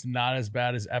Patreon is not as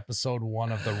bad as episode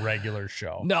 1 of the regular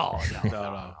show. No.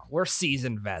 No. We're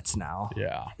seasoned vets now.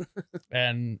 Yeah.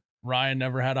 And Ryan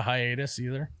never had a hiatus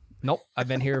either. Nope. I've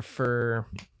been here for,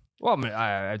 well,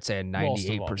 I'd say Most of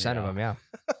them, 98% of them. Yeah.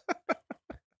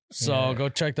 So Yeah. go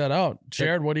check that out.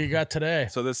 Jared, what do you got today?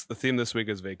 So the theme this week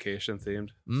is vacation themed.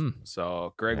 Mm.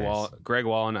 So Greg Nice. Greg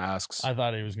Wallen asks. I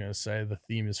thought he was going to say the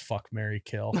theme is fuck, marry,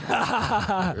 kill. There's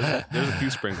a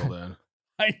few sprinkled in.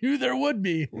 I knew there would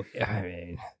be. I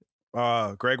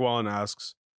mean, Greg Wallen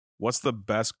asks, "What's the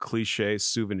best cliche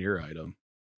souvenir item?"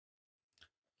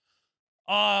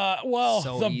 Well,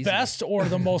 So the easy. best or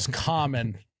the most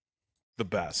common? The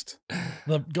best.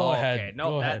 Go Oh, ahead. Okay.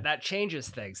 No, Go that, ahead. that changes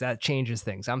things. That changes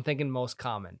things. I'm thinking most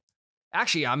common.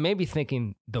 Actually, I'm maybe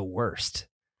thinking the worst,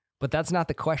 but that's not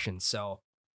the question. So,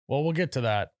 Well, we'll get to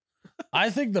that. I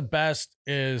think the best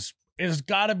is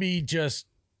got to be just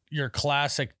your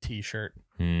classic T-shirt.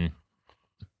 Hmm.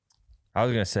 I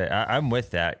was gonna say I'm with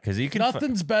that because you can.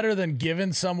 Nothing's better than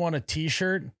giving someone a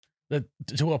T-shirt that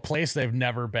to a place they've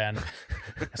never been.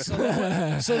 So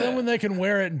then when they can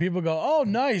wear it and people go, "Oh,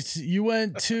 nice, you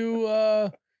went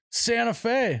to Santa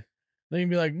Fe," they can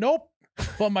be like, "Nope,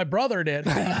 but my brother did."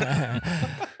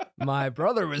 my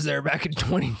brother was there back in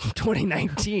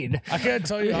 2019. I can't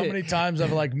tell you how many times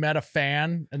I've like met a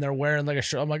fan and they're wearing like a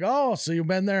shirt. I'm like, "Oh, so you've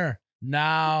been there?"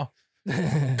 No,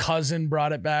 cousin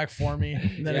brought it back for me.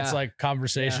 And then it's Yeah. like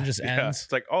conversation Yeah. just Yeah. ends.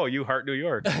 It's like, oh, you heart New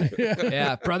York.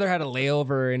 Yeah, brother had a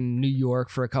layover in New York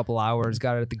for a couple hours.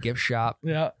 Got it at the gift shop,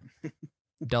 Yeah.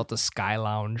 Delta Sky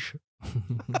Lounge.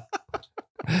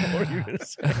 What were you gonna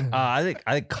say? I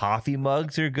think coffee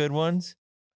mugs are good ones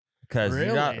because Really?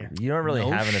 you're not really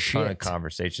No having a ton of shit.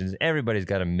 conversations. Everybody's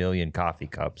got a million coffee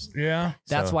cups. Yeah.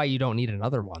 That's So- why you don't need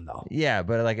another one though. Yeah,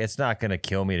 but like it's not gonna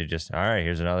kill me to just all right.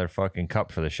 Here's another fucking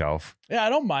cup for the shelf. Yeah, I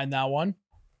don't mind that one.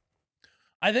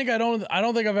 I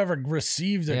don't think I've ever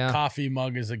received a Yeah. coffee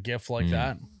mug as a gift like Mm.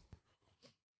 that.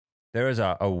 There was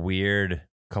a weird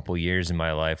couple years in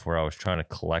my life where I was trying to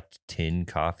collect tin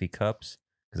coffee cups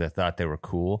because I thought they were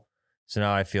cool. So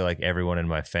now I feel like everyone in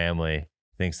my family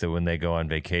thinks that when they go on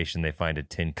vacation, they find a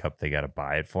tin cup, they got to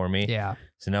buy it for me. Yeah.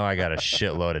 So now I got a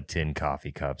shitload of tin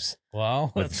coffee cups.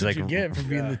 Well, But that's it's what like- you get for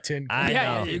being the tin. I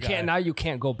yeah, know. you can't now. You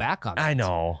can't go back on. I that.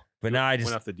 know, but now I Went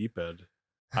just off the deep end.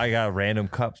 I got random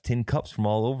cups, tin cups from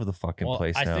all over the fucking Well,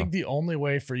 place I now. think the only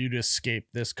way for you to escape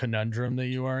this conundrum that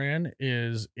you are in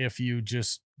is if you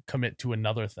just commit to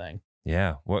another thing.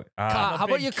 Yeah. What? I'm a how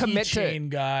about big you commit to- keychain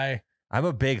guy? I'm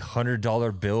a big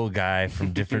 $100 bill guy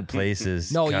from different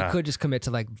places. No, you God. could just commit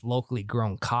to like locally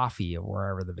grown coffee or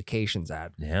wherever the vacation's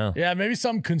at. Yeah. Yeah, maybe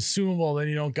something consumable. Then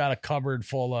you don't got a cupboard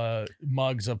full of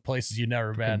mugs of places you've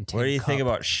never been. What do you think Cup.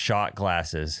 about shot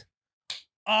glasses?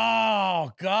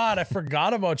 Oh God, I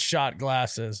forgot about shot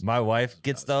glasses. My wife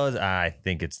gets those. I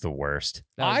think it's the worst.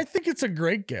 I think it's a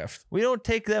great gift, We don't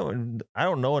take that. I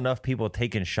don't know enough people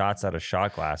taking shots out of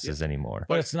shot glasses anymore.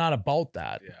 but it's not about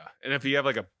that. Yeah, and if you have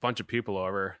like a bunch of people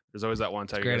over, there's always that one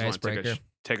time you Great guys want to icebreaker.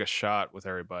 take a shot with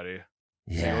everybody.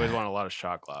 So you always want a lot of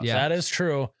shot glasses. Yeah. That is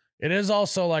true. It is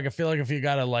also like I feel like if you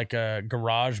got a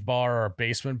garage bar or a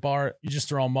basement bar, you just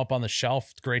throw them up on the shelf.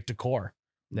 It's great decor.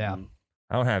 yeah. Mhm.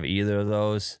 I don't have either of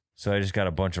those, so I just got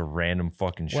a bunch of random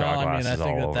fucking shot Well, I mean, glasses I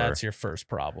think all that over. that's your first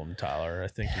problem, Tyler. I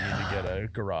think you need to get a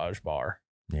garage bar.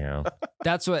 Yeah,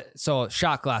 That's what. So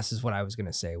shot glass is what I was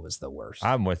gonna say was the worst.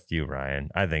 I'm with you, Ryan.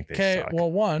 I think they Okay, suck.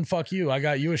 well, one, fuck you. I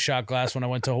got you a shot glass when I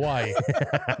went to Hawaii.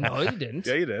 no, you didn't.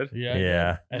 Yeah, you did. Yeah,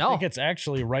 yeah. I No. think it's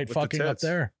actually right With the fucking up tits.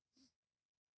 there.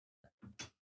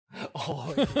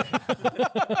 Oh,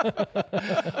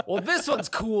 well, this one's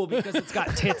cool because it's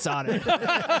got tits on it.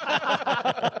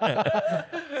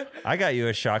 I got you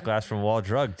a shot glass from Wall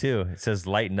Drug too. It says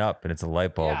 "lighten up" and it's a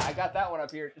light bulb. Yeah, I got that one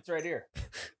up here. It's right here.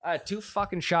 I had 2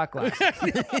 fucking shot glasses.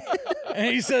 And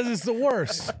he says it's the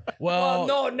worst. Well,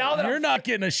 no, now that you're I'm- not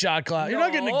getting a shot glass. You're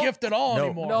not getting a No. gift at all No.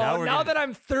 anymore. No, Now now, we're gonna- that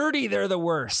I'm 30, they're the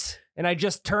worst. And I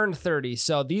just turned 30,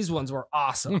 so these ones were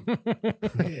awesome.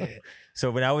 So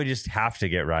now we just have to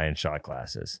get Ryan shot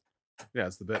glasses. Yeah,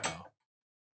 it's the bit now.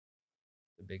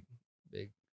 The big.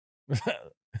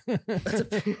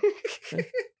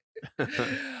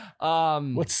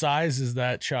 What size is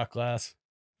that shot glass?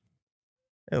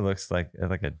 It looks like a I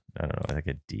don't know, like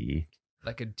a D.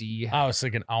 like a D. I was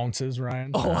thinking ounces,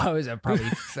 Ryan. Oh, I was at probably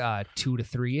 2 to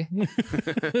 3. 2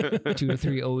 to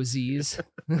 3 OZs.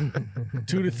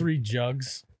 2 to 3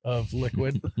 jugs of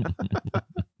liquid.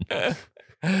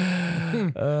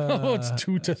 Oh, it's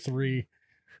 2 to 3.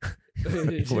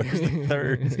 Where's the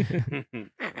third?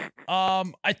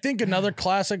 I think another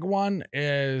classic one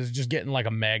is just getting like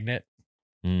a magnet.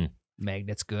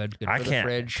 Magnet's good. Good I for the can't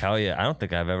fridge. tell you. I don't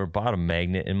think I've ever bought a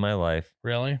magnet in my life.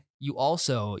 Really? You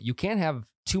can't have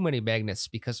too many magnets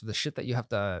because of the shit that you have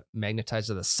to magnetize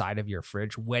to the side of your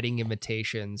fridge. Wedding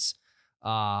invitations.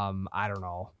 I don't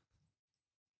know.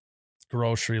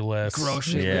 Grocery list.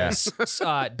 Grocery Yeah. lists.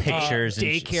 Pictures and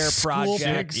daycare school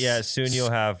projects. Yeah, soon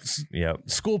you'll have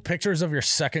School pictures of your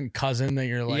second cousin that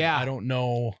you're like, Yeah. I don't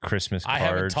know. Christmas cards. I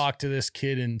haven't talked to this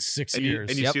kid in 6 And you, years.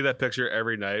 and you Yep. see that picture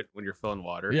every night when you're filling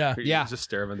water. Yeah. You Yeah. just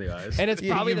stare him in the eyes. And it's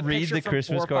probably you the read picture the from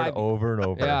Christmas 4 or card 5 over and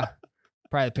over. Yeah.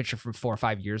 Probably the picture from 4 or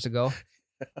 5 years ago.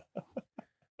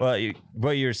 Well,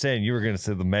 what you were saying, you were going to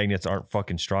say the magnets aren't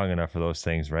fucking strong enough for those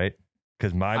things, right?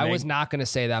 Because I was not going to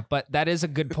say that, but that is a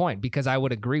good point because I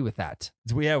would agree with that.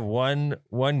 we have one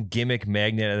gimmick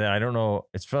magnet, and I don't know.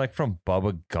 It's from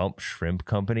Bubba Gump Shrimp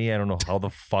Company. I don't know how the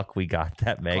fuck we got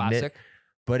that magnet, Classic.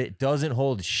 but it doesn't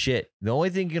hold shit. The only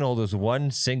thing it can hold is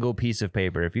one single piece of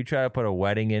paper. If you try to put a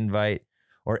wedding invite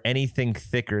or anything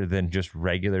thicker than just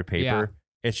regular paper, Yeah.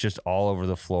 it's just all over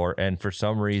the floor. And for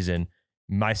some reason,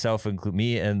 myself, include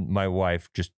me and my wife,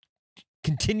 just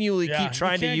continually Yeah, keep you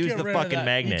trying to can't use get the rid of fucking that.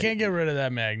 magnet. You can't get rid of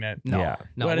that magnet. No. Yeah.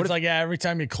 No. But What it's if- like, yeah, every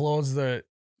time you close the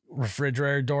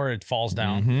refrigerator door, it falls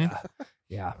down. Mhm.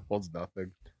 yeah. Holds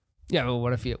nothing. Yeah, but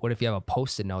what if you have a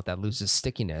post-it note that loses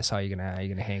stickiness? How are you gonna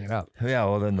hang it up? Yeah,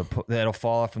 well then that'll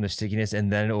fall off from the stickiness,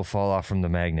 and then it will fall off from the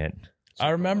magnet. I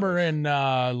remember in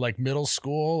like middle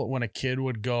school when a kid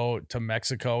would go to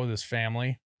Mexico with his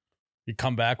family, he'd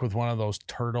come back with one of those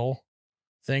turtle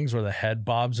things where the head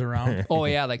bobs around. Oh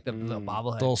yeah, like the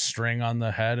bobblehead. Little string on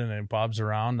the head and it bobs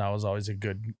around. That was always a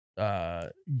good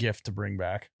gift to bring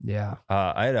back. Yeah.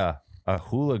 I had a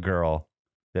hula girl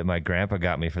that my grandpa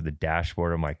got me for the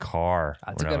dashboard of my car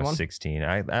That's a when I good was one. 16.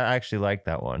 I actually like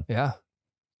that one. Yeah.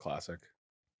 Classic.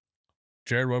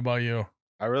 Jared, what about you?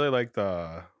 I really like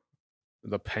the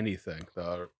penny thing.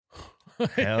 Hell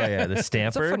yeah, the It's a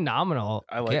stamper. phenomenal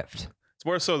I like- gift. It's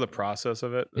more so the process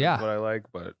of it. is Yeah. what I like.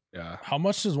 But yeah, How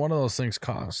much does one of those things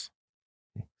cost?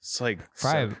 it's like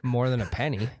Probably more than a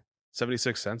penny.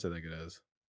 76 cents. I think it is.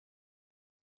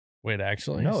 Wait,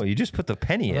 actually? No, you just put the I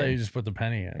penny thought you in. just put the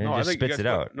penny in. It I just think you spits got it to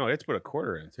out. Put, no, you have to put a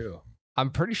quarter in too. I'm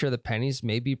pretty sure the pennies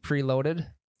may be preloaded.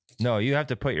 No, you have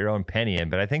to put your own penny in,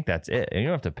 but I think that's it. And you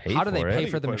don't have to pay How for do they it. pay think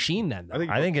for you the put- machine then? Though?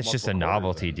 I think it's just a multiple quarters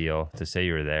novelty in. deal to say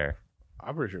you were there.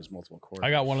 I'm pretty sure it's multiple quarters.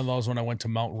 I got one of those when I went to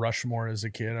Mount Rushmore as a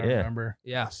kid. I Yeah. remember.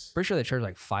 Yeah. Pretty sure they charge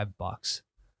like $5.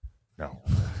 No.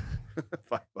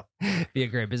 $5. Be a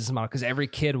great business model because every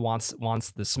kid wants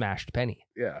the smashed penny.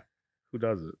 Yeah. Who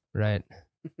does it? Right.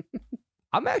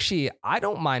 I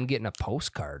don't mind getting a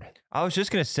postcard. I was just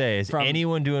going to say, is From-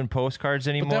 anyone doing postcards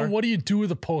But anymore? then what do you do with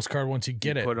the postcard once you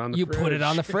get it? Put it on the You put it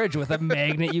on the fridge. fridge with a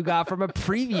magnet you got from a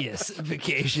previous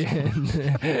vacation.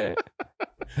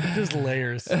 Just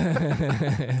layers.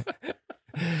 Yeah,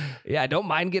 I don't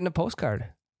mind getting a postcard.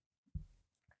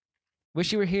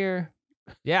 Wish you were here.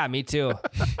 Yeah, me too.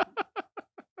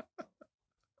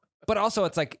 But also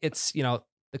it's like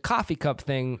the coffee cup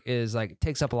thing is like it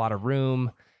takes up a lot of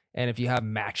room. And if you have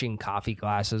matching coffee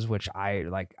glasses, which I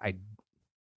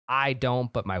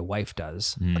don't, but my wife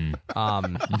does. Hmm.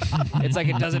 It's like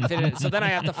it doesn't fit in. So then I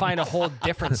have to find a whole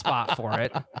different spot for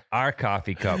it. Our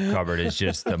coffee cup cupboard is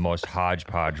just the most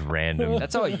hodgepodge random.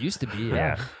 That's how it used to be.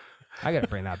 Yeah. I got to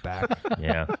bring that back.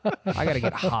 Yeah. I got to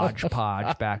get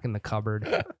hodgepodge back in the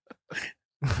cupboard.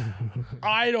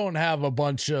 I don't have a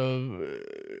bunch of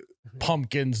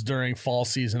pumpkins during fall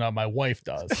season. My wife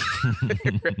does.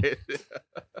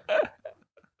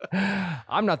 Right.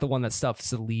 I'm not the one that stuffs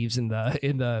the leaves in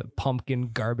the pumpkin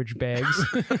garbage bags,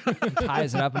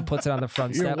 ties it up and puts it on the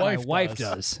front Your step. My wife wife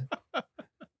does. does.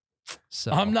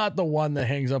 So I'm not the one that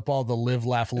hangs up all the live,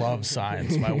 laugh, love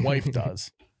signs. My wife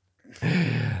does.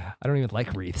 I don't even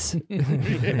like wreaths.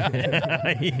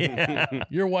 Yeah.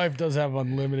 Your wife does have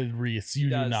unlimited wreaths. You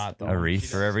do Does. not, though. A wreath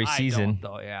for every I season. don't,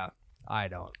 though. Yeah, I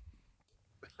don't.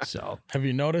 So Have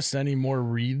you noticed any more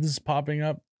wreaths popping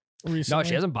up recently? no,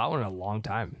 she hasn't bought one in a long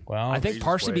time. Well, I think just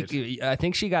partially I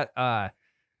think she got I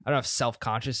don't know if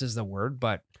self-conscious is the word,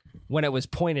 but when it was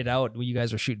pointed out when you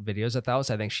guys were shooting videos at the house,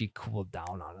 I think she cooled down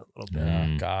on it a little bit.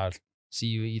 Mm. God. So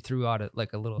you threw out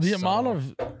like a little The subtle- amount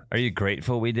of Are you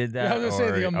grateful we did that? I was gonna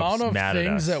say the or amount of mad at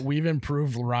things us? that we've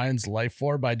improved Ryan's life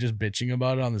for by just bitching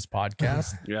about it on this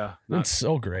podcast. Yeah. It's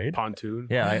so great. Pontoon.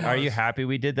 Yeah, like, are you happy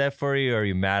we did that for you, or are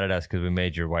you mad at us because we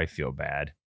made your wife feel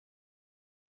bad?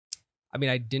 I mean,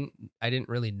 I didn't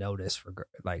really notice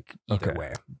like either Okay.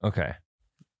 way. Okay,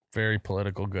 Very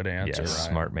political, good answer. yes,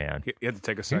 Ryan. smart man. You had to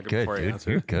take a You're second good, before you dude.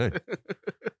 answer. You're good.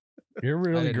 You're I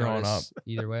really didn't growing up, notice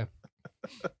either way.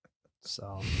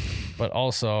 So but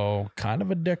also kind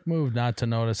of a dick move not to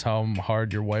notice how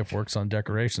hard your wife works on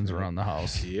decorations around the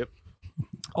house. Yep.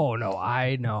 oh no,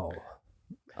 I know.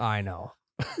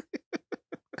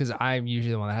 Because I'm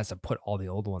usually the one that has to put all the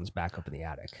old ones back up in the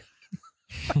attic.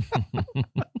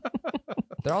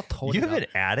 They're all toted You have up. an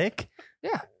attic?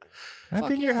 Yeah. I've Fuck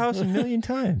been to your yeah. house a million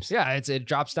times. Yeah, it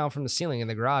drops down from the ceiling in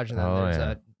the garage, and then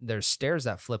Oh, there's stairs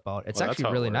that flip out. It's Well, that's actually how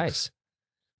it really works. nice.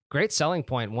 Great selling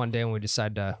point one day when we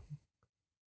decide to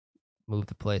move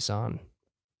the place on.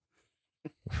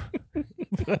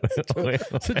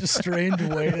 Such a strange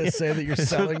way to say that you're It's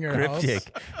so selling your house.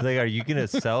 cryptic. It's like, are you gonna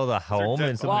sell the home and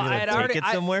Well, someone's I had gonna already- take it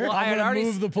I- somewhere? well, I I'm had gonna already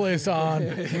move the place on.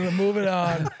 I'm gonna move it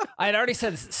on. I had already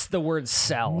said the word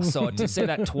 "sell," so to say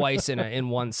that twice in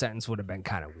one sentence would have been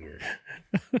kind of weird.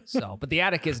 So, but the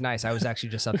attic is nice. I was actually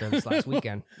just up there this last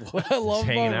weekend. What I love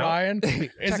hanging about out. Ryan is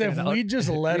Checking if it we out. just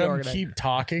let him Reorganize. keep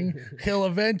talking, he'll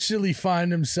eventually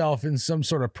find himself in some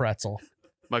sort of pretzel.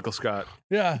 Michael Scott.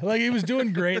 Yeah, like he was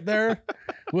doing great there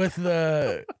with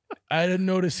the I didn't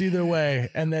notice either way.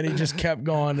 And then he just kept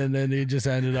going and then he just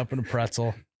ended up in a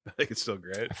pretzel. I think it's still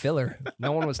great. Filler.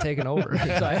 No one was taking over.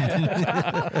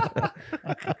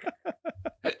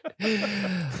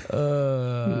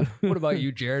 So what about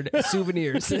you, Jared?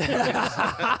 Souvenirs.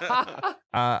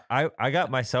 I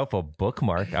got myself a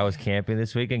bookmark. I was camping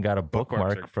this week and got a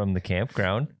Bookmarks bookmark are- from the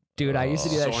campground. Dude, I used to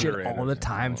do that So shit underrated. all the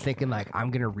time, thinking like I'm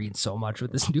gonna read so much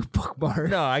with this new bookmark.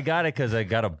 No, I got it because I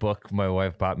got a book. My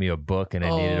wife bought me a book and I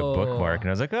needed a bookmark. And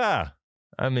I was like,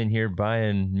 I'm in here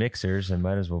buying mixers. I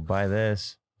might as well buy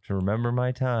this to remember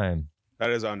my time. That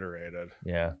is underrated.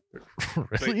 Yeah.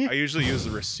 Really? I usually use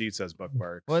the receipts as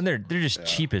bookmarks. Well, and they're just Yeah.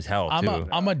 cheap as hell I'm too.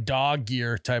 a dog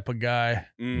gear type of guy.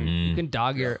 You can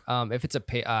dog your if it's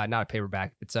not a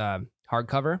paperback, it's a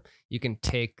hardcover. You can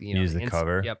take Use the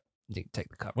cover? Yep, you can take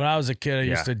the cover. When I was a kid, I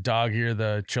used Yeah. to dog ear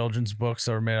the children's books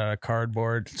that were made out of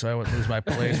cardboard, so I wouldn't lose my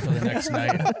place for the next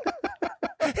night.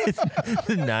 It's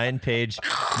the 9-page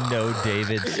No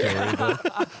David storybook.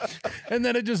 And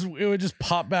then it would just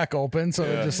pop back open, so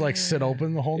it would just like sit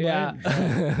open the whole night.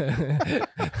 Yeah.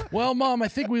 Well, Mom, I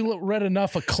think we read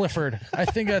enough of Clifford. I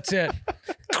think that's it.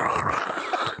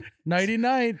 Nighty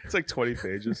night. It's like 20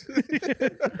 pages.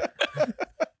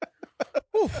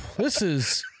 Oof, this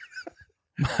is.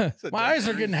 My eyes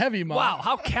are getting heavy, Mom. Wow,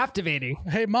 how captivating!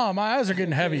 Hey, Mom, my eyes are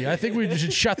getting heavy. I think we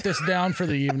should shut this down for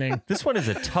the evening. This one is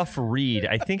a tough read.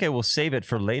 I think I will save it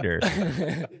for later.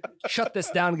 Shut this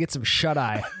down and get some shut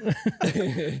eye.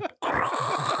 It's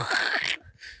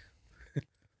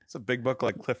a big book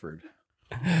like Clifford.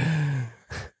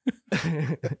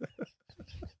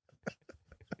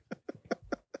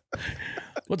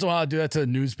 Once in a while, I do that to the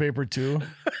newspaper too.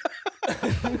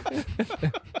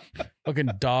 Fucking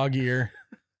dog ear.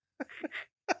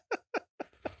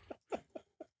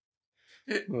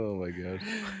 Oh my god.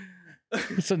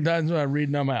 Sometimes when I'm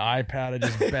reading on my iPad, I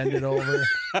just bend it over.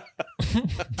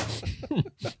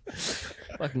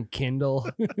 Fucking Kindle.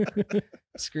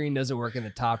 Screen doesn't work in the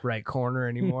top right corner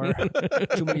anymore.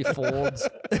 Too many folds.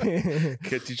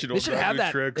 Can't teach you They no should have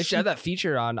that. tricks. They should have that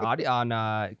feature on audio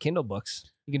on Kindle books.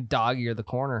 You can dog ear the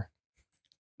corner.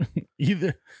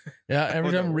 Every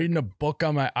time I'm reading a book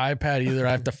on my iPad, either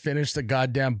I have to finish the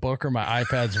goddamn book or my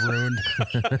iPad's ruined.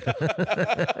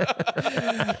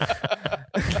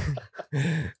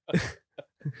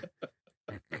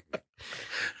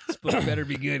 This book better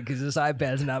be good because this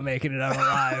iPad's not making it out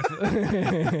alive.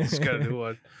 Just got a new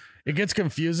one. It gets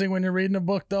confusing when you're reading a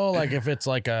book though. Like if it's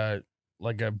like a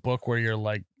book where you're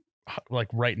like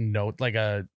writing note, like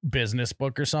a business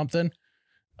book or something.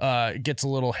 It gets a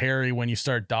little hairy when you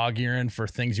start dog earing for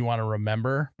things you want to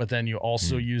remember, but then you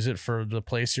also use it for the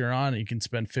place you're on. You can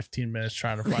spend 15 minutes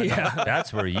trying to find out.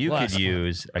 That's where you Last could one.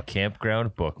 use a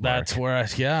campground bookmark. That's where I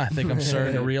think I'm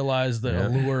starting to realize the Yeah.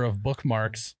 allure of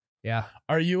bookmarks. Yeah,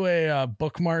 Are you a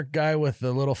bookmark guy with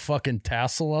the little fucking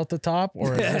tassel out the top,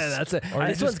 or is this, that's it. or you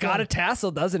This just one's got go- a tassel,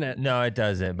 doesn't it? No, it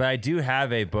doesn't. But I do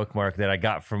have a bookmark that I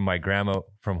got from my grandma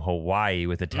from Hawaii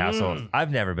with a tassel. I've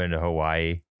never been to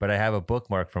Hawaii, but I have a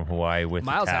bookmark from Hawaii with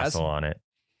Miles a has. tassel on it.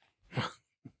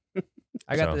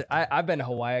 I got So- I've been to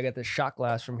Hawaii. I got this shot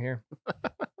glass from here.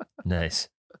 Nice.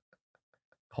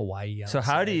 Hawaii. So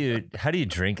how do you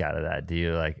drink out of that? Do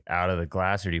you like out of the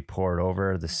glass, or do you pour it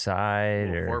over the side,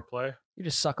 or Foreplay. You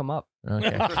just suck them up.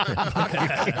 okay?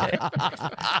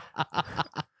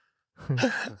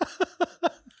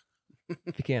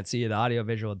 If you can't see the audio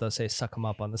visual, it does say suck them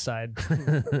up on the side.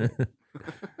 Great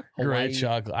Hawaii.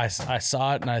 shot. I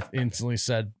saw it and I instantly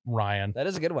said Ryan. That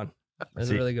is a good one. That's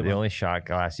See, a really good the one. only shot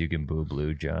glass you can boo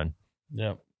blue, John.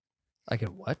 Yep. I can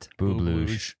what? Boo Boo-bluge.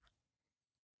 bluge.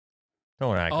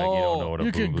 Don't act like you don't know what a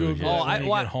You boo can bluge Google is. it Oh, when you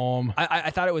what? get home. I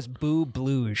thought it was boo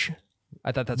bluge.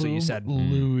 I thought that's what you said.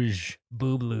 Luge.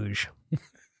 Boo bluge.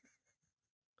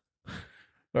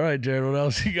 All right, Jared, what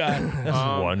else you got?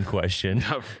 That's one question.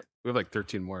 We have like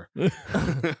 13 more.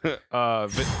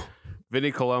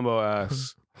 Vinny Colombo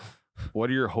asks,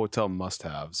 "What are your hotel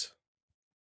must-haves?"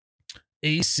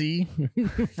 AC.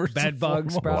 first Bed and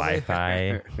bugs, foremost. probably.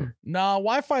 Wi-Fi. No,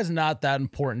 Wi-Fi is not that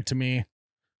important to me.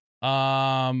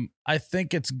 I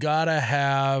think it's gotta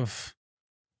have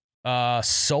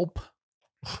soap.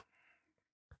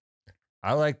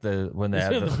 I like when they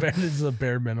have the the, bare, this is the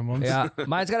bare minimums. Yeah,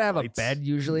 mine's gotta have a Lights. bed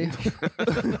usually.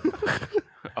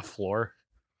 A floor.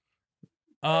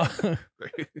 I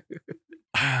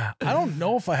don't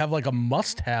know if I have like a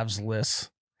must-haves list.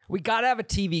 We gotta have a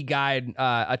TV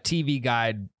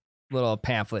guide little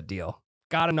pamphlet deal.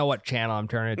 Gotta know what channel I'm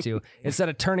turning it to instead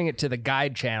of turning it to the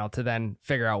guide channel to then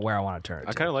figure out where I want to turn it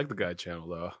I to. kind of like the guide channel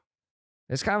though.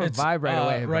 It's kind of It's, a vibe right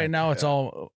away. Right but- now, it's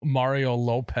all Mario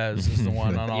Lopez is the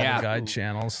one on all Yeah. the guide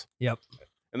channels. Yep.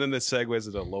 And then this segues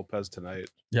into Lopez Tonight.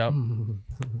 Yep.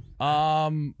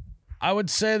 I would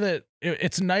say that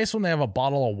it's nice when they have a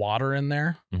bottle of water in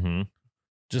there, Mhm.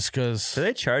 just because Do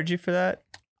they charge you for that?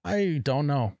 I don't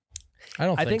know. I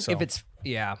don't I think think so. if it's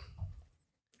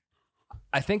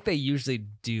I think they usually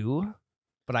do,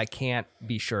 but I can't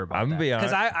be sure about I'm that. gonna be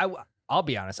honest. Because I'll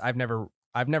be honest, I've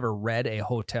never read a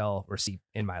hotel receipt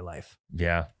in my life.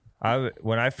 Yeah.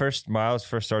 When Miles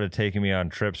first started taking me on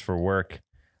trips for work,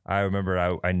 I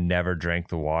remember I never drank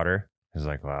the water. I was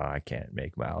like, well, I can't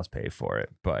make Miles pay for it.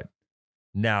 But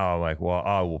Now I'm like, well,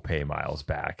 I will pay Miles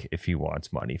back if he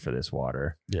wants money for this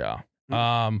water. Yeah.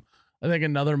 I think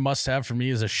another must have for me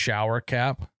is a shower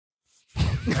cap.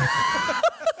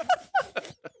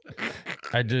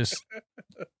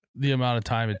 The amount of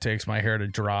time it takes my hair to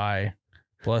dry.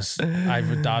 Plus, I've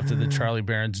adopted the Charlie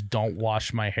Barron's don't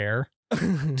wash my hair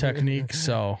technique.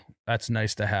 So that's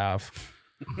nice to have.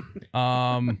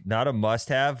 Not a must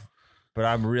have, but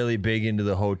I'm really big into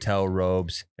the hotel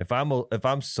robes. If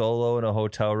I'm solo in a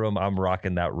hotel room, I'm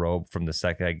rocking that robe from the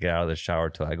second I get out of the shower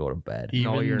till I go to bed.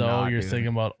 Even you're though not, you're dude. thinking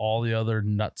about all the other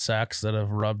nut sacks that have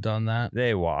rubbed on that.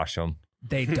 They wash them.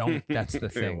 They don't. That's the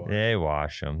thing. They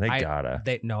wash them. They gotta.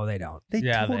 They don't. They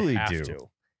totally they have do. to.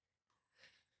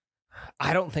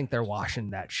 I don't think they're washing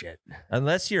that shit.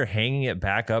 Unless you're hanging it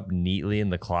back up neatly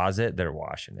in the closet, they're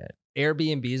washing it.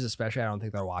 Airbnbs, especially, I don't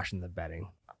think they're washing the bedding.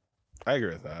 I agree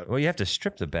with that. Well, you have to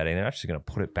strip the bedding. They're not just going to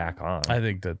put it back on. I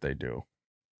think that they do.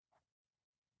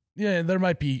 Yeah, there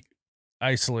might be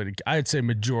isolated. I'd say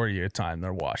majority of the time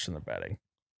they're washing the bedding.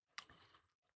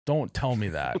 Don't tell me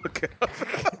that.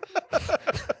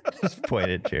 Just point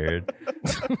at Jared.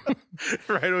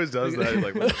 Ryan always does that. He's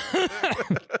like,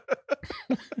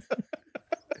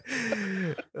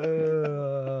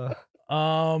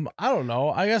 I don't know.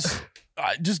 I guess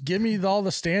just give me all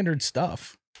the standard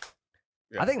stuff.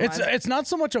 I think It's not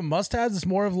so much a must have. It's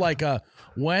more of like a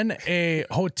when a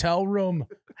hotel room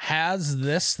has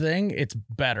this thing, it's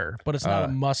better, but it's not a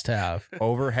must have.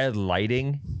 Overhead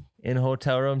lighting in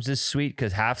hotel rooms is sweet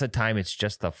because half the time it's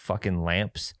just the fucking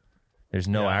lamps. There's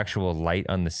no actual light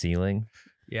on the ceiling.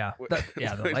 yeah. When The you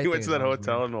light went thing to is that always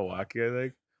hotel weird. in Milwaukee, I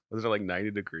think. Was it like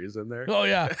 90 degrees in there? Oh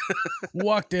yeah.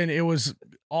 Walked in, it was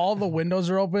all the windows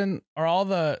are open or all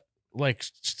the like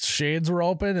shades were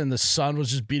open and the sun was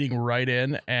just beating right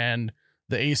in and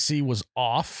the AC was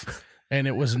off and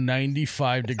it was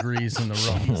 95 degrees in the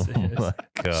room. Oh my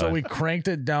God. So we cranked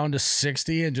it down to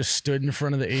 60 and just stood in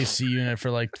front of the AC unit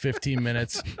for like 15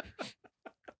 minutes.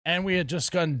 And we had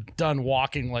just done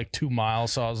walking like 2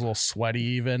 miles, so I was a little sweaty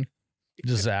even.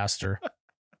 Disaster.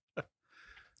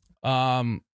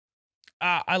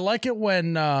 I like it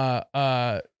when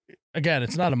again,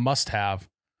 it's not a must have,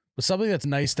 but something that's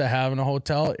nice to have in a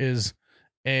hotel is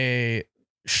a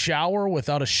shower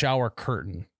without a shower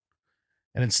curtain.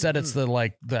 And instead it's the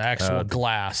actual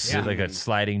glass. Like a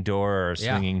sliding door or a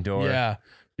swinging door. Yeah,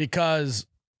 because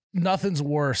nothing's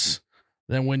worse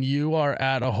than when you are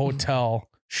at a hotel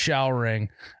showering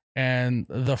and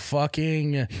the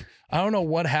fucking, I don't know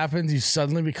what happens. You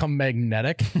suddenly become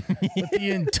magnetic, but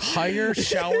the entire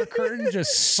shower curtain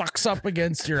just sucks up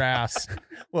against your ass.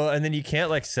 Well, and then you can't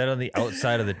like sit on the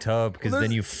outside of the tub because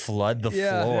then you flood the floor.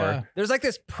 Yeah. There's like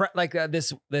this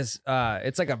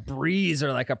it's like a breeze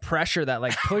or like a pressure that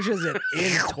like pushes it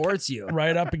in towards you.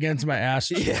 Right up against my ass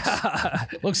cheeks. Yeah.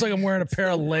 Looks like I'm wearing a pair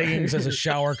of leggings as a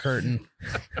shower curtain.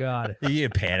 God. You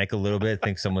panic a little bit,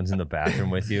 think someone's in the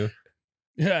bathroom with you.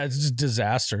 Yeah, it's just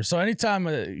disaster. So anytime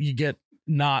you get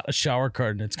not a shower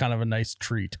curtain, it's kind of a nice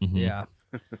treat. Mhm. Yeah.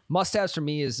 Must-haves for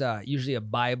me is usually a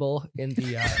Bible in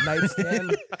the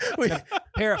nightstand, a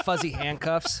pair of fuzzy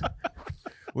handcuffs.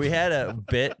 We had a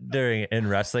bit in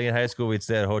wrestling in high school. We'd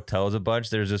stay at hotels a bunch.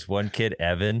 There's this one kid,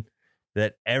 Evan,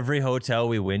 that every hotel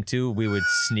we went to, we would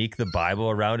sneak the Bible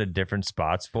around at different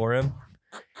spots for him.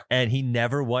 And he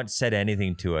never once said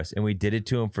anything to us. And we did it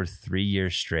to him for 3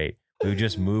 years straight. We would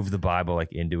just move the Bible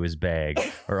like into his bag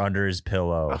or under his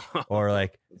pillow or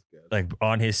like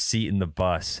on his seat in the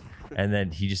bus. And then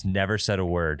he just never said a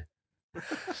word.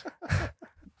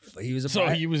 He was a So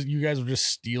you guys were just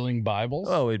stealing Bibles?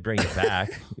 Oh, we'd bring it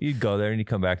back. You'd go there and you'd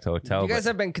come back to the hotel. You guys but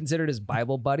have been considered his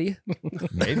Bible buddy.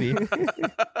 maybe.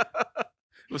 It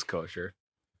was kosher.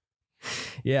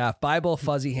 Yeah, Bible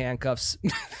fuzzy handcuffs.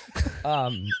 I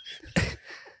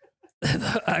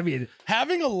mean,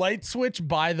 Having a light switch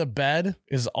by the bed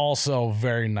is also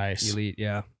very nice. elite.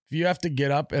 Yeah. If you have to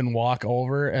get up and walk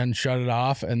over and shut it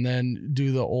off and then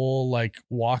do the old like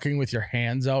walking with your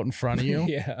hands out in front of you.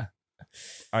 Yeah.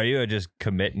 Are you a just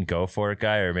commit and go for it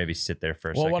guy or maybe sit there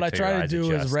for a Well, second? what I till your try to eyes do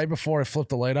adjust? is right before I flip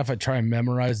the light off, I try and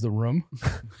memorize the room.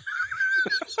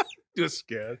 Just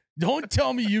scared. Don't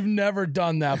tell me you've never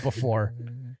done that before.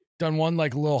 Done one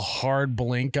like little hard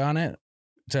blink on it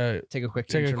to Take a quick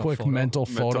take a internal quick photo. mental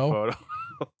photo.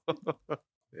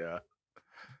 Yeah.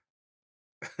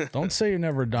 Don't say you've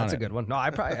never done That's it. a good one. No, I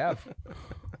probably have.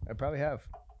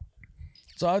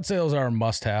 So I'd say those are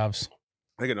must-haves.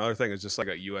 I think another thing is just like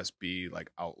a USB like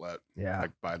outlet, Yeah.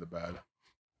 like by the bed.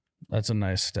 That's a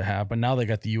nice to have. But now they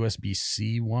got the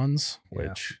USB-C ones, Yeah.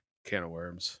 which Can of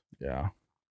worms. yeah.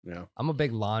 Yeah. I'm a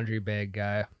big laundry bag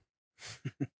guy.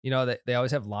 You know, they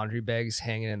always have laundry bags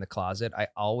hanging in the closet.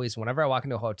 Whenever I walk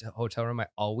into a hotel room, I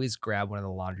always grab one of the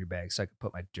laundry bags so I can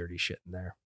put my dirty shit in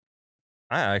there.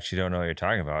 I actually don't know what you're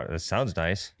talking about. It sounds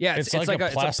nice. Yeah, It's like a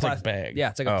plastic bag. bag. Yeah,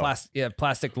 it's like a Oh.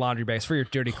 plastic laundry bag. It's for your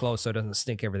dirty clothes so it doesn't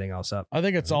stink everything else up. I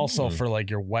think it's also Mm. for like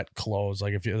your wet clothes.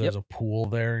 Like if there's a pool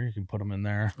there, you can put them in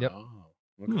there. Yep. Oh,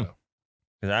 okay.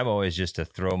 Because I'm always just to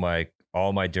throw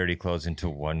all my dirty clothes into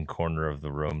one corner of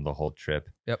the room the whole trip.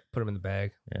 Yep, put them in the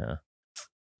bag. Yeah.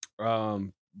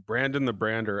 Brandon the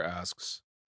Brander asks,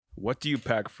 what do you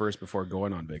pack first before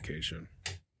going on vacation?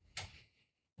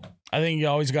 I think you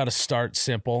always got to start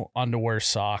simple. Underwear,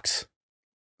 socks.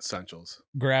 Essentials.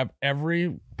 Grab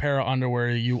every pair of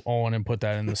underwear you own and put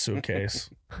that in the suitcase.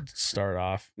 Start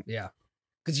off. Yeah,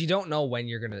 because you don't know when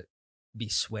you're gonna be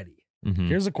sweaty. Mhm.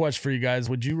 Here's a question for you guys.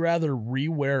 Would you rather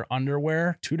rewear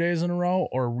underwear 2 days in a row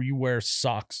or rewear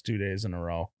socks 2 days in a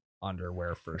row?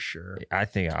 Underwear for sure. I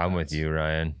think I'm with you,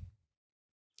 Ryan.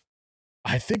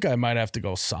 I think I might have to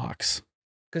go socks.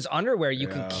 Because underwear you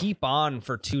can Yeah. keep on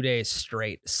for 2 days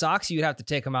straight. Socks you'd have to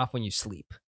take them off when you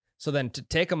sleep. So then to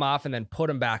take them off and then put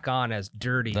them back on as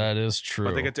dirty. That is true.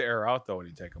 But they get to air out though when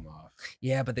you take them off.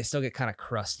 Yeah, but they still get kind of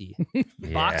crusty.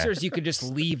 Yeah. Boxers you could just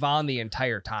leave on the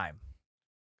entire time.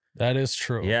 That is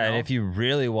true. Yeah, and know? if you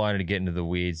really wanted to get into the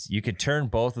weeds, you could turn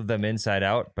both of them inside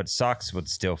out, but socks would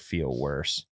still feel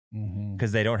worse Mhm.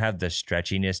 because they don't have the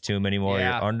stretchiness to them anymore.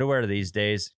 Yeah. Your underwear these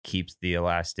days keeps the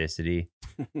elasticity.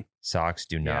 Socks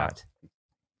do not.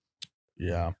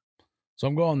 Yeah. So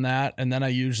I'm going that, and then I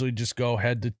usually just go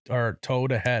toe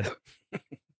to head.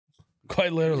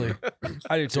 Quite literally.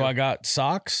 I do So I got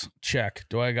socks, check.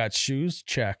 Do I got shoes?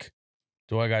 Check.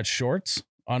 Do I got shorts,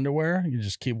 underwear? You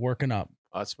just keep working up.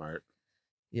 Oh, that's smart.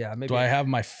 Yeah, maybe Do I have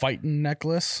my fighting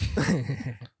necklace?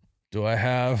 Do I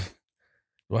have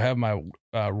my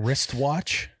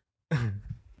wristwatch?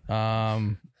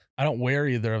 I don't wear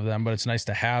either of them, but it's nice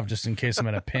to have just in case I'm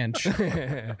in a pinch.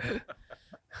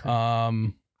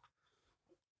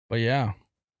 But yeah,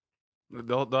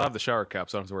 They'll have the shower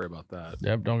caps. I don't have to worry about that.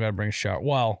 yep. Don't gotta bring a shower.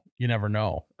 Well, you never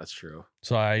know. That's true.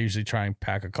 So I usually try and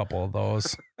pack a couple of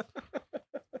those.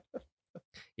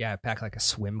 Yeah, pack like a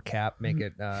swim cap, make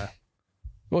it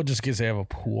Well, just in case they have a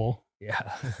pool.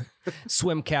 yeah.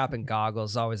 Swim cap and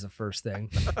goggles, always the first thing.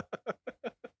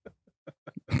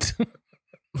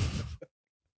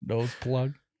 Nose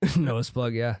plug. Nose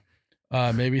plug, yeah.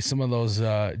 Maybe some of those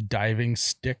diving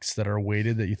sticks that are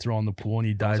weighted that you throw in the pool and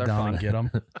you dive are down fun. and get them.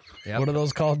 Yep. What are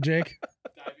those called, Jake?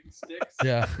 Diving sticks.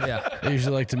 Yeah. Yeah. I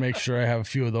usually like to make sure I have a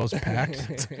few of those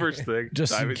packed. First thing.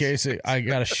 Just in diving case sticks. I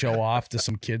got to show off to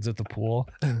some kids at the pool.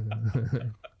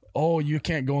 Oh, you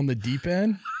can't go in the deep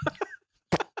end?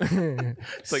 like-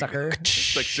 Sucker.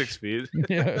 It's like 6 feet.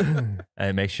 Yeah.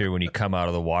 And make sure when you come out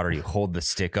of the water, you hold the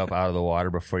stick up out of the water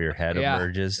before your head Yeah.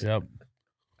 emerges. Yep.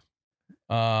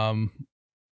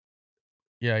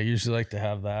 Yeah, I usually like to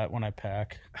have that when I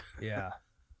pack. Yeah.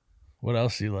 What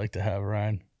else do you like to have,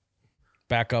 Ryan?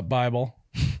 Backup Bible.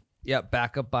 Yep,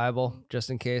 backup Bible, just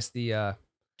in case the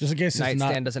Just in case it's nightstand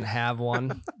not doesn't have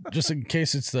one. just in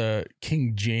case it's the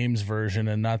King James version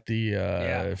and not the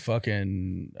Yeah.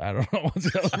 fucking I don't know what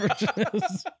the other version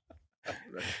is.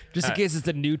 Just in case it's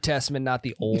the New Testament, not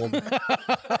the Old.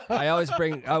 I always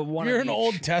bring one You're of an each.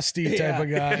 old testy type of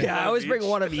guy. Yeah, I always bring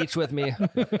one of each with me.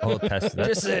 Old Testament.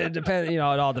 Just depend, it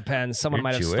all depends. Someone You're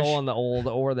might have Jewish? stolen the old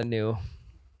or the new.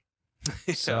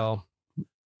 So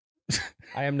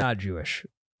I am not Jewish.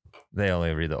 They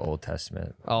only read the Old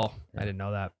Testament. Oh, I didn't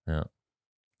know that.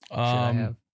 Should I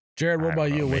have? Jared, what I about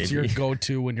don't you? know, What's your maybe.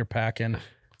 go-to when you're packing?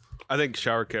 I think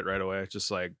shower kit right away. Just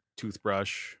like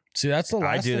toothbrush. See, that's the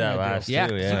last I do thing that I last Yeah,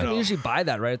 too. 'cause Yeah. you can usually buy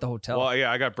that right at the hotel. Well,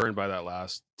 yeah, I got burned by that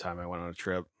last time I went on a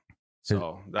trip.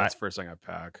 So that's the first thing I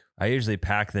pack. I usually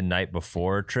pack the night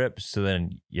before a trip, so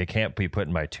then you can't be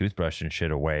putting my toothbrush and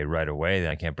shit away right away. Then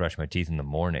I can't brush my teeth in the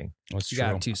morning. That's you true.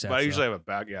 got 2 cents. But I usually though. have a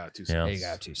bag. Yeah, 2 Yeah. cents. Yeah, you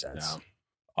got 2 cents. Yeah.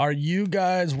 Are you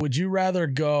guys, would you rather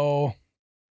go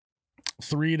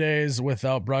 3 days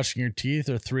without brushing your teeth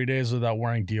or 3 days without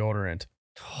wearing deodorant?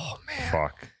 Oh man,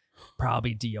 Fuck.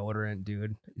 probably deodorant,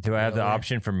 dude. Do I have the Really?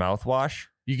 option for mouthwash?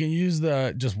 You can use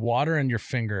the just water and your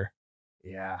finger.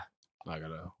 Yeah, Not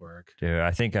gonna work. Dude,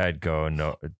 I think I'd go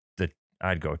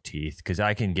I'd go teeth because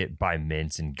I can get by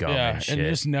mints and gum yeah, and shit. and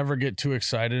just never get too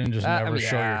excited and just I never mean,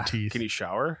 show yeah. your teeth. Can you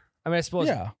shower? I mean, I suppose.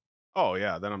 Yeah. Oh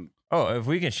yeah, then I'm. if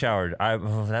we can shower,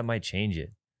 that might change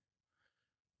it.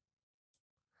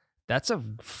 That's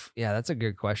a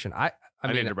good question. I I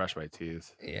mean, need to brush my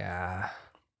teeth. yeah,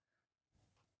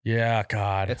 Yeah,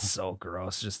 God. it's so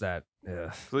gross. Just that. Ugh.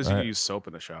 At least you Right. can use soap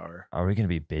in the shower. Are we gonna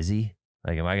be busy?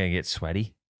 Like, am I gonna get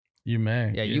sweaty? You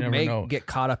may. Yeah, you never may know. get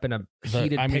caught up in a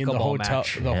heated the pickleball hotel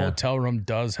match. the hotel room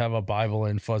does have a Bible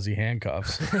in fuzzy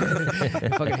handcuffs.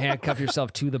 Fucking handcuff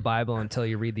yourself to the Bible until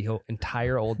you read the whole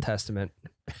entire Old Testament.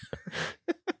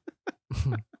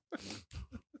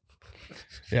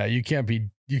 Yeah, you can't be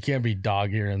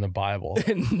dog ear in the Bible.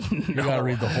 You gotta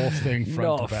read the whole thing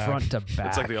front to back. front to back.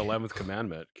 It's like the 11th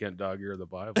commandment. Can't dog ear the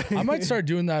Bible. I might start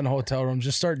doing that in hotel rooms.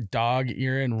 Just start dog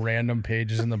earing random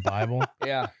pages in the Bible.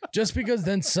 Yeah. Just because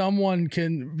then someone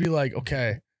can be like,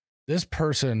 okay, this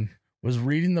person was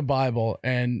reading the Bible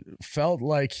and felt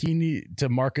like he need to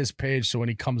mark his page so when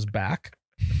he comes back.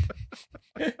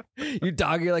 You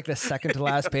dog ear like the second to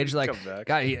last page. Like, Come back.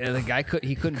 the guy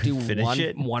couldn't do Finish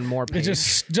it. one more It page.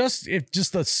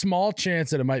 just a small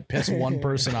chance that it might piss one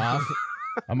person off.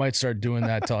 I might start doing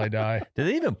that till I die. Do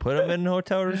they even put them in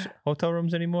hotel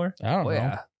rooms anymore? I don't know.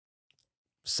 yeah.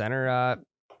 Center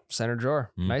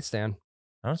drawer, Hmm. nightstand.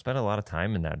 I don't spend a lot of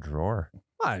time in that drawer.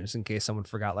 Just in case someone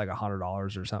forgot like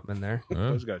 $100 or something in there. Huh?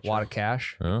 Always got A lot of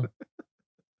cash. Huh?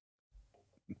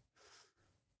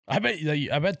 I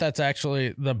bet that's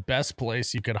actually the best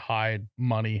place you could hide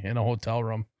money in a hotel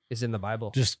room. Is in the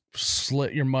Bible. Just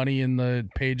slit your money in the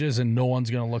pages and no one's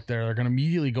going to look there. They're going to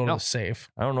immediately go to No. the safe.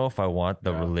 I don't know if I want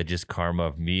the Yeah. religious karma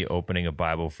of me opening a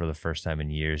Bible for the first time in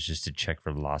years just to check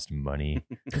for lost money.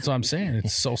 That's what I'm saying.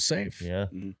 It's so safe. Yeah.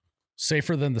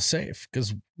 Safer than the safe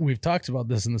because we've talked about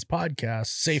this in this podcast.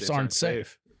 Safes aren't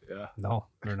safe. Yeah. No,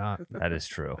 they're not. That is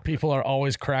true. People are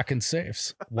always cracking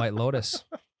safes. White Lotus.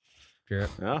 Jarrett.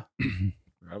 Yeah.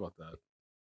 Forgot about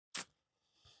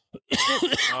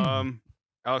that.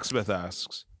 Alex Smith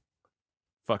asks,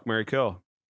 fuck, marry, kill.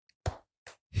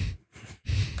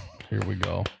 Here we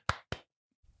go.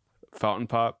 Fountain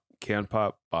pop, can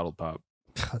pop, bottled pop.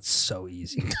 That's so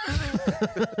easy.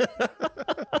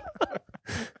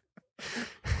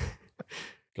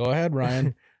 Go ahead,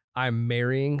 Ryan. I'm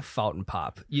marrying Fountain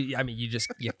Pop. You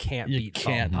can't You beat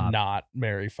can't Fountain Pop. not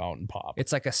marry Fountain Pop.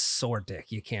 It's like a sore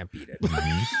dick. You can't beat it.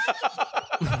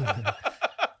 Mhm.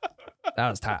 That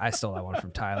was I stole that one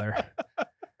from Tyler.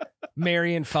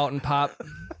 Marrying Fountain Pop.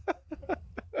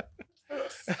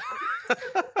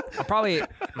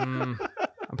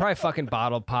 I'm probably fucking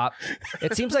bottled pop.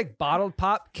 It seems like bottled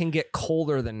pop can get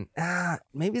colder than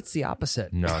maybe it's the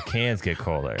opposite. No, cans get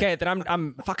colder. Okay, then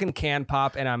I'm fucking can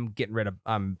pop and I'm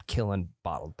killing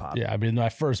bottled pop. Yeah, I mean, my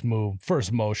first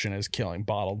motion is killing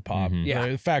bottled pop. Mhm. Yeah.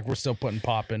 The fact we're still putting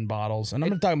pop in bottles, and I'm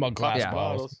not talking about glass Yeah.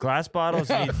 bottles. Glass bottles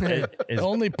need, The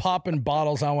only popping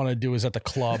bottles I want to do is at the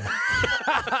club.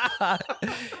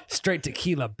 Straight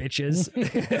tequila, bitches.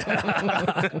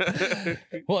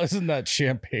 Well, isn't that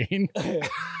champagne?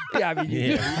 Yeah, I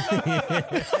mean,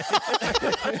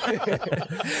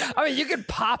 I mean, you can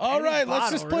pop. All any right, let's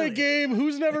bottle, just play really. a game.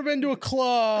 Who's never been to a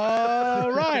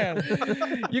club? Ryan.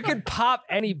 You can pop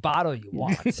any bottle you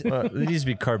want. well, there needs to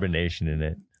be carbonation in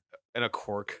it. And a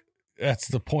cork. That's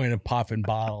the point of popping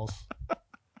bottles.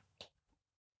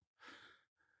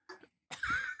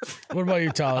 What about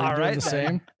you, Tyler? You All doing right, the then.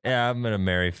 same? Yeah, I'm gonna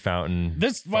marry Fountain.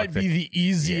 This might be the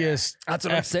easiest That's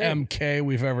what I'm saying. FMK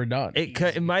we've ever done.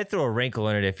 It might throw a wrinkle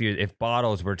in it if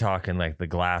bottles we're talking like the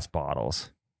glass bottles,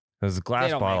 because They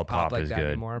glass don't bottle make pop pop like is that good.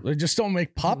 anymore. They just don't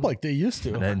make pop like they used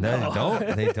to. They don't.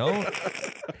 They don't.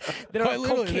 They don't Quite have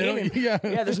literally, they cocaine. don't- in- yeah.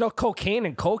 yeah, there's no cocaine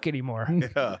and coke anymore.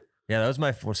 Yeah. Yeah,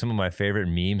 that was some of my favorite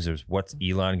memes. There's what's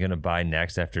Elon gonna buy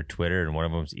next after Twitter, and one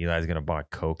of them's Eli's gonna buy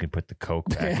Coke and put the Coke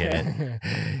back in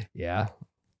it. Yeah.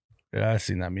 Yeah, I've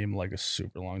seen that meme like a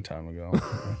super long time ago.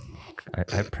 I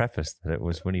prefaced that it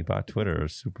was when he bought Twitter a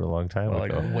super long time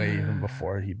Like ago. way even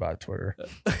before he bought Twitter.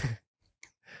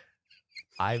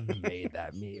 I've made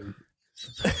that meme.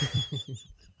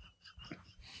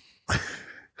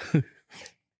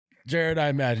 Jared, I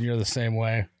imagine you're the same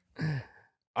way.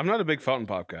 I'm not a big fountain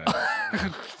pop guy.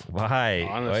 Why? Why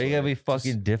Honestly, you gotta be just-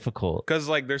 fucking difficult? Because,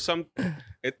 like, there's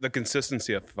the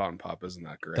consistency of fountain pop isn't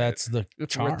that great. That's the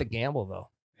It's charm. worth the gamble, though.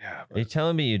 yeah. Are you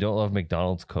telling me you don't love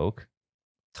McDonald's Coke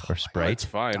or It's Sprite?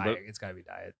 fine, but Diet, it's got to be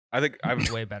diet. I think I've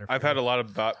Way better. I've had a lot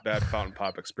of bad fountain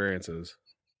pop experiences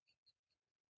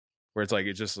where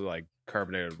it's just like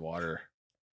carbonated water.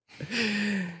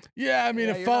 Yeah, I mean,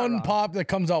 Yeah, a you're not fountain wrong. pop that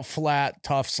comes out flat,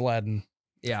 tough sledding.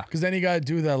 Yeah. Because then you got to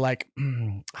do the like,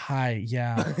 hi,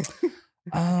 yeah.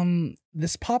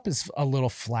 This pop is a little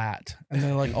flat. And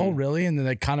they're like, oh, really? And then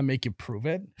they kind of make you prove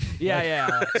it. Yeah,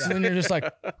 yeah. So then you're just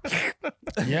like,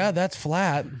 yeah, that's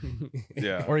flat.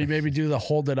 Yeah. Or you maybe do the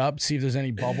hold it up, see if there's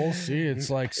any bubbles. See, it's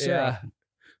like, Yeah.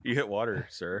 You hit water,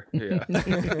 sir. Yeah.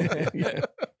 yeah.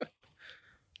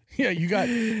 Yeah, you got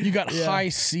Yeah. high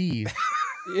C.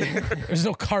 There's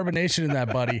no carbonation in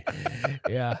that, buddy.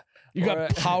 Yeah. You got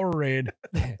Powerade.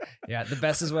 Yeah, the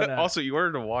best is when Also, you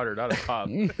ordered a water, not a pop.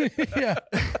 Yeah.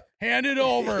 Hand it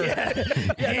over.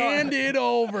 Hand it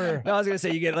over. No, I was gonna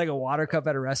say you get like a water cup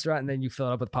at a restaurant and then you fill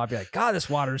it up with pop. You're like, God, this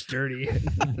water's dirty.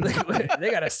 They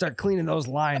gotta start cleaning those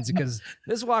lines because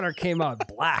this water came out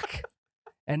black.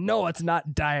 And no, it's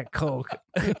not Diet Coke.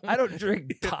 I don't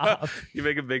drink pop. You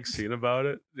make a big scene about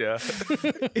it. Yeah.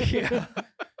 Yeah.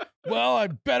 Well, I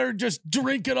better just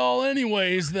drink it all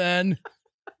anyways then.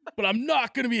 But I'm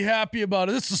not going to be happy about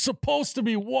it. This is supposed to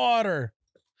be water.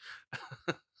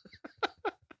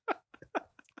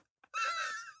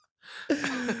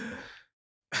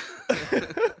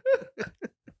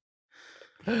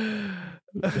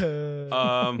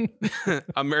 I'm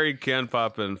married can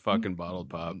pop and fucking bottled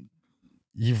pop.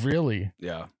 You really?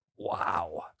 Yeah.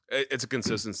 Wow. It's a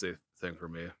consistency thing for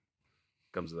me.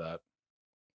 Comes to that.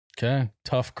 Okay.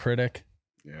 Tough critic.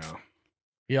 Yeah.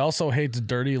 He also hates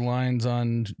dirty lines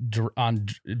on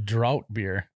drought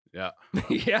beer. Yeah.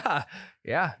 Yeah.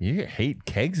 Yeah. You hate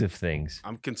kegs of things.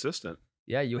 I'm consistent.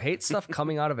 Yeah. You hate stuff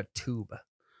coming out of a tube.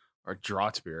 Or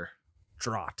draught beer.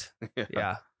 Draught.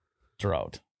 Yeah.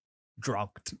 Drought.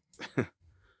 Draught.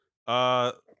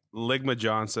 Ligma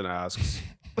Johnson asks,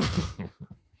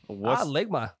 what's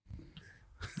Ligma.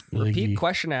 Repeat Liggy.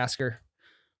 question asker.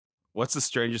 what's the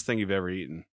strangest thing you've ever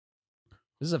eaten?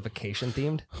 This is a vacation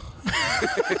themed.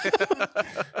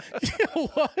 Yeah,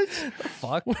 what? The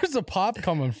fuck? Where's the pop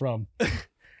coming from?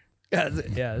 Yeah,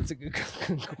 that's a good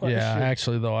question. Yeah,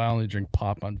 actually, though, I only drink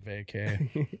pop on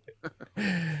vacay.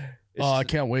 Oh, I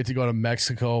can't wait to go to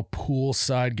Mexico,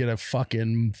 poolside, get a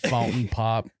fucking fountain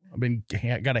pop. I've been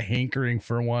got a hankering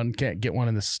for one. Can't get one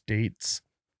in the States.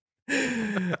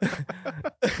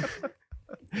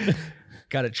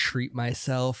 Gotta treat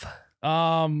myself.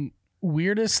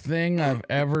 Weirdest thing I've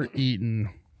ever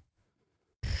eaten.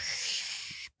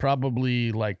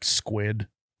 Probably like squid.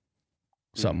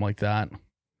 Something like that.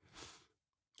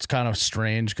 It's kind of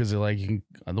strange because like you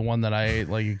can, the one that I ate,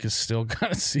 like you can still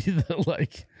kind of see the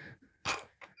like.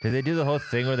 Did they do the whole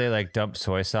thing where they like dump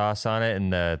soy sauce on it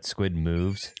and the squid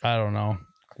moves? I don't know.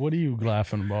 What are you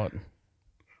laughing about?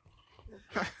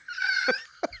 I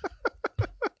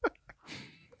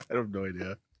have no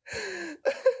idea.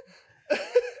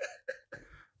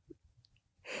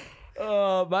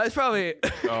 Mine's probably.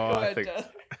 Oh, I think.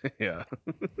 Yeah.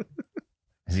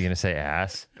 Is he gonna say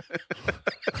ass?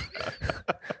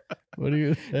 What do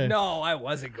you say? No, I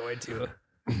wasn't going to.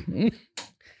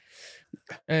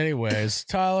 Anyways,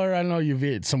 Tyler, I know you've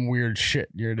eaten some weird shit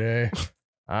in your day.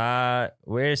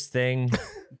 Weirdest thing.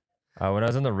 When I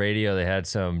was on the radio, they had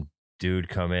some dude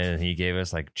come in and he gave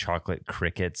us like chocolate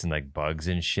crickets and like bugs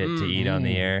and shit to eat on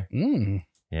the air. Mm.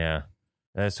 Yeah.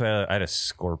 That's why I had a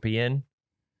scorpion,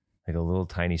 like a little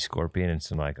tiny scorpion and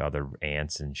some like other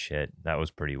ants and shit. That was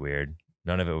pretty weird.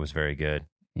 None of it was very good.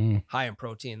 Mm. High in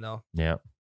protein, though. Yep.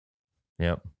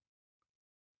 Yep.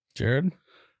 Jared?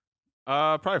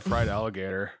 Probably fried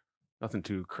alligator. Nothing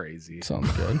too crazy.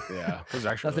 Sounds good. Yeah. It was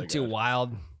actually Nothing really too good.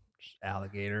 wild. Just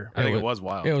alligator. I think it was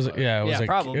wild. It was, but yeah, it was Yeah, a,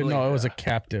 probably, no, it was a yeah.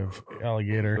 captive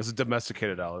alligator. It was a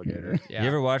domesticated alligator. Yeah. You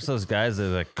ever watch those guys that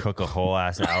like cook a whole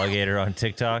ass alligator on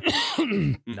TikTok?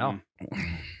 No.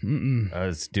 Mm-mm.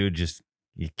 This dude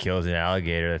he kills an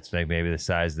alligator that's like maybe the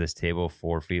size of this table,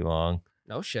 4 feet long,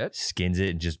 No shit. skins it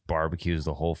and just barbecues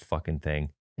the whole fucking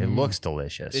thing. It Mm. looks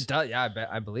delicious. It does. Yeah,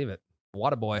 I believe it.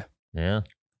 Water boy. Yeah.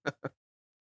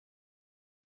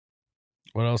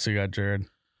 What else you got, Jared?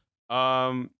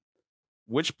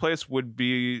 Which place would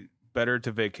be better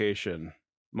to vacation?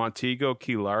 Montego,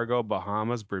 Key Largo,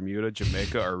 Bahamas, Bermuda,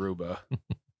 Jamaica, Aruba.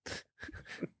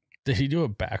 Did he do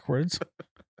it backwards?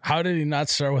 How did he not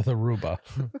start with Aruba?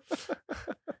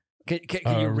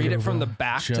 Can you read it from the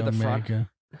back to the front? Jamaica.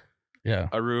 Yeah.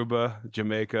 Aruba,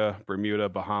 Jamaica, Bermuda,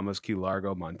 Bahamas, Key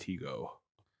Largo, Montego.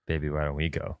 Baby, why don't we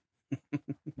go?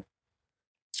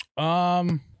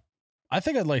 I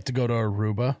think I'd like to go to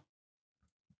Aruba.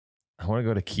 I want to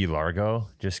go to Key Largo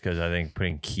just because I think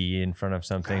putting key in front of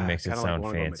something God, makes it kinda sound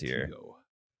wanna go to fancier. Montego.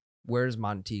 Where's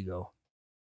Montego?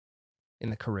 In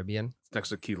the Caribbean. It's next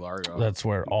to Key Largo. That's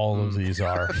where all of these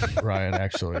are, Ryan,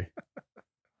 actually.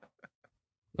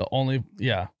 The only,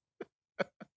 yeah.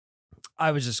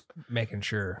 I was just making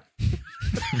sure.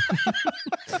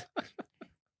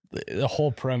 The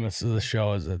whole premise of the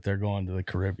show is that they're going to the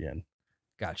Caribbean.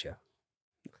 Gotcha.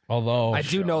 Although I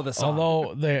do know the song.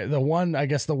 Although the one, I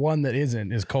guess the one that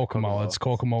isn't is Kokomo. Kokomo. It's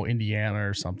Kokomo, Indiana,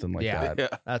 or something like Yeah. that.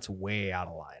 Yeah. That's way out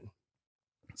of line.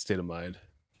 State of mind.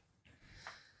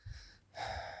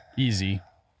 Easy.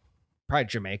 Probably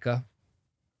Jamaica.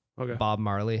 Okay. Bob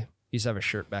Marley used to have a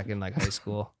shirt back in like high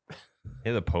school. He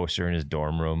had a poster in his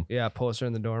dorm room. Yeah, poster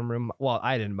in the dorm room. Well,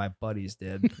 I didn't. My buddies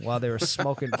did while they were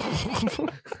smoking.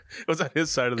 It was on his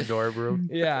side of the dorm room.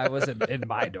 Yeah, I wasn't in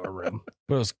my dorm room.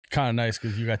 But it was kind of nice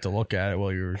because you got to look at it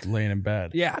while you were laying in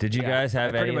bed. Yeah. Did you yeah. guys have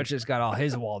I pretty any? much just got all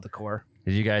his wall decor.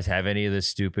 Did you guys have any of the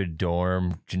stupid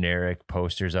dorm generic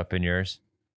posters up in yours?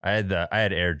 I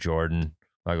had Air Jordan,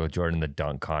 Michael Jordan, the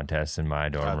dunk contest in my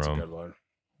dorm That's a room. good one.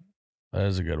 That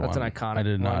is a good That's one. an iconic I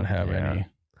did not one. have Yeah. any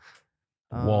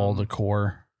wall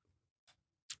decor.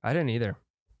 I didn't either.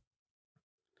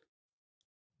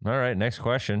 All right, next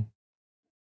question.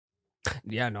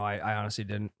 Yeah, no, I honestly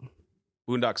didn't.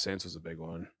 Boondock Saints was a big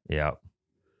one. Yeah,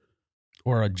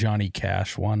 Or a Johnny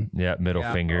Cash one. yeah, middle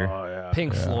Yeah. finger. Oh yeah.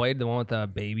 Pink Yeah. Floyd, the one with the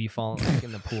baby falling like,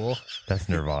 in the pool. That's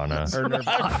Nirvana. Or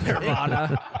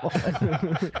Nirvana.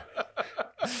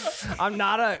 I'm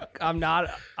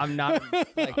not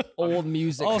like old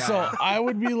music. Also, guy. I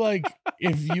would be like,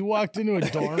 if you walked into a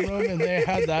dorm room and they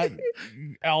had that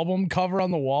album cover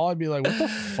on the wall, I'd be like, what the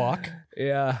fuck?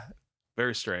 Yeah.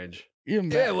 Very strange. You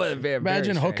Yeah, it was very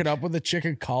imagine hooking strange. up with a chick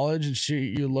in college and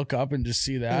you look up and just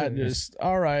see that and just,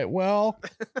 all right, well,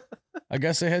 I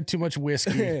guess I had too much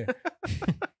whiskey.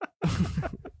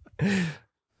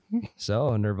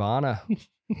 So Nirvana,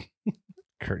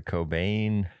 Kurt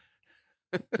Cobain.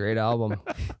 great album.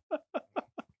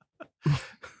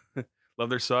 Love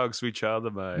their song "Sweet Child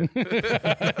of Mine."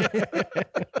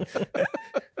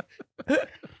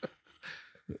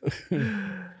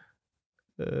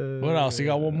 What else? You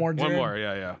got one more, One Jared? more,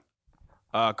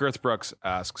 yeah. Girth Brooks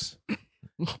asks,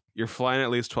 "You're flying at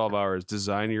least 12 hours.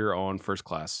 Design your own first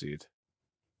class seat."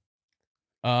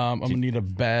 I'm gonna need a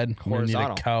bed. I'm gonna need a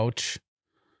Horizontal. couch.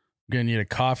 I'm gonna need a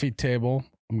coffee table.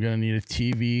 I'm gonna need a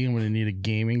TV. I'm gonna need a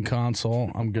gaming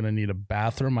console. I'm gonna need a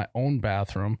bathroom, my own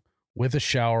bathroom with a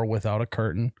shower without a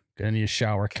curtain. Gonna need a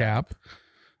shower cap.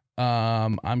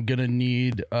 I'm gonna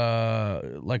need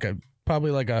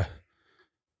probably like a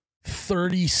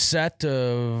 30 set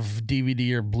of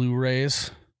DVD or Blu-rays,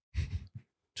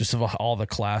 just of all the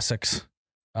classics.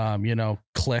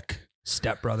 Click.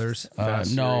 Step Brothers.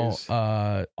 Fast No,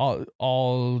 series.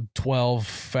 all 12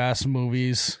 Fast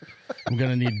movies. I'm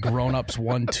gonna need Grown Ups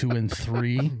 1, 2, and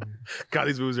 3. God,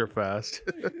 these movies are fast.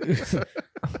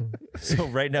 So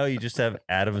right now you just have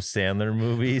Adam Sandler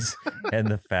movies and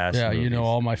the Fast Yeah, movies.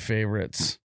 all my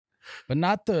favorites, but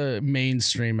not the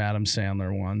mainstream Adam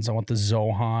Sandler ones. I want the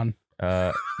Zohan.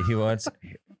 He wants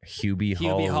Hubie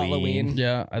Halloween.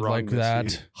 Yeah, I'd Wrong like Missy.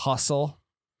 that. Hustle.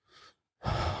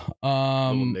 Little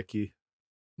Um, Nicky.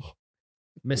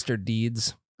 Mr.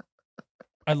 Deeds.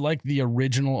 I like the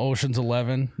original Ocean's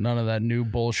 11. None of that new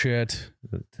bullshit.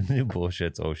 The new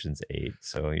bullshit's Ocean's 8,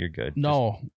 so you're good.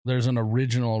 No, there's an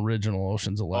original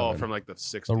Ocean's 11. Oh, from like the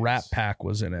 60s. the Rat Pack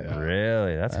was in it. Just-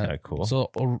 really? That's Uh, kind of cool.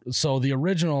 So the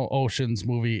original Ocean's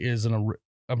movie is a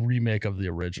remake of the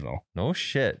original. No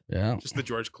shit. Yeah, Just the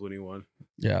George Clooney one.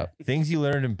 yeah. Things you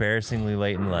learned embarrassingly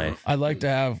late in life. I'd like to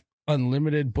have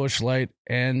unlimited Busch Light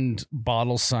and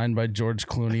bottles signed by George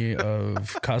Clooney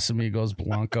of Casamigos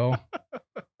Blanco.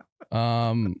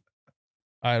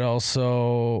 I'd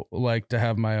also like to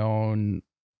have my own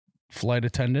flight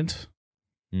attendant.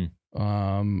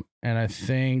 And I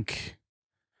think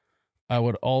I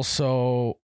would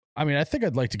also, I think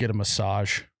I'd like to get a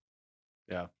massage.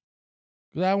 Yeah.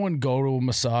 'Cause I wouldn't go to a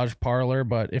massage parlor,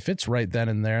 but if it's right then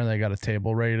and there and they got a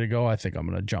table ready to go, I think I'm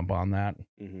going to jump on that.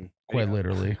 Mm-hmm. Quite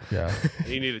literally. Yeah.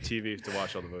 You need a TV to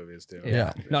watch all the movies too.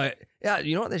 Yeah. No, yeah.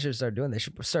 You know what they should start doing? They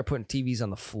should start putting TVs on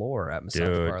the floor at massage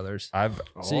Dude. parlors, I've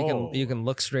so you can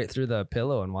look straight through the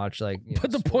pillow and watch like.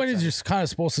 But the point is, you're kind of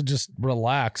supposed to just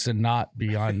relax and not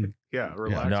be on. Yeah,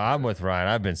 relax. no, I'm with Ryan.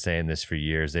 I've been saying this for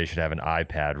years. They should have an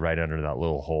iPad right under that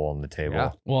little hole in the table.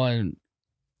 Yeah. Well, and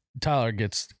Tyler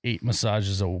gets 8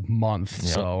 massages a month. Yeah.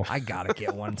 So I gotta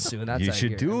get one soon. That's You out should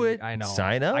here. do it. I know.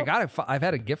 Sign up. I got it. I've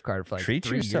had a gift card for like Treat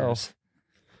 3 yourself.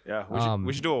 Yeah,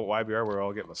 we should do a YBR where we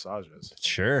all get massages.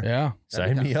 Sure. yeah.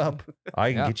 Sign me up. I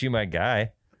can Yeah. get you my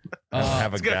guy. I don't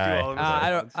have a He's gotta do guy. all of his I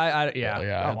don't. lessons. Yeah. I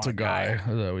Yeah. don't It's a want guy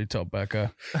that we tell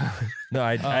Becca. No,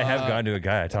 I have Uh, gone to a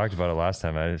guy. I talked about it last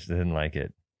time. I just didn't like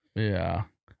it. Yeah.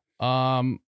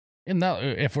 In that,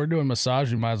 if we're doing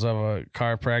massage, we might as well have a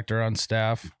chiropractor on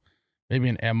staff. Maybe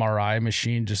an MRI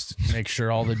machine just to make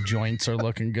sure all the joints are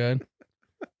looking good.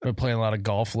 Been playing a lot of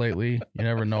golf lately. You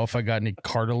never know if I got any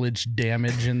cartilage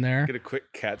damage in there. Get a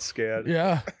quick CAT scan.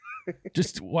 Yeah.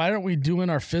 Just why aren't we doing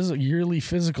our yearly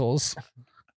physicals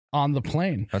on the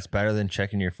plane? That's better than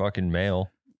checking your fucking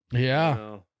mail. Yeah.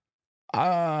 No.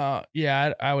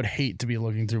 I would hate to be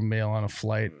looking through mail on a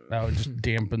flight. That would just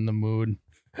dampen the mood.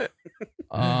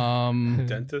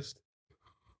 Dentist.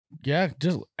 Yeah,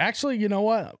 just actually, you know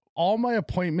what? All my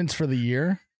appointments for the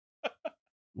year,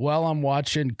 while I'm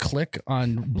watching Click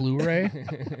on Blu-ray,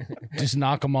 just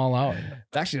knock them all out.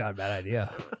 It's actually not a bad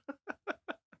idea.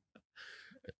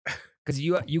 Because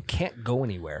you can't go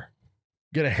anywhere.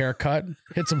 Get a haircut,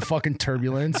 hit some fucking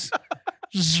turbulence.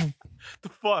 The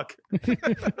fuck?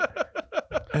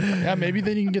 Yeah, maybe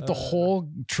then you can get the whole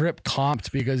trip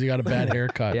comped because you got a bad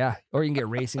haircut. Yeah, or you can get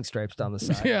racing stripes down the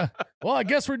side. Yeah. Well, I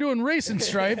guess we're doing racing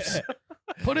stripes.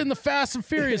 Put in the Fast and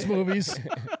Furious movies.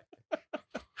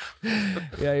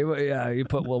 You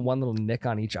put one little nick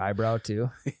on each eyebrow too.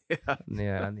 Yeah.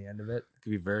 Yeah, on the end of it.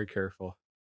 Be very careful.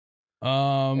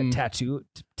 Tattoo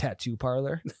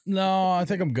parlor. No, I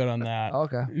think I'm good on that.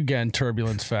 Okay. Again,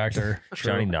 turbulence factor.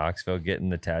 Johnny Knoxville getting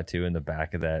the tattoo in the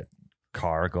back of that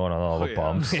car, going on all the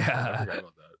bumps. I Yeah. forgot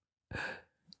about that.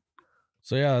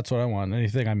 So yeah, that's what I want.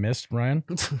 Anything I missed, Ryan?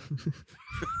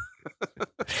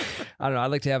 I don't know.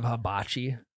 I'd like to have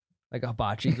hibachi, like a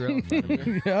hibachi grill. in front of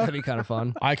me. Yeah. That'd be kind of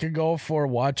fun. I could go for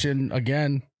watching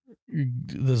again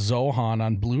the Zohan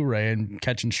on Blu-ray and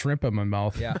catching shrimp in my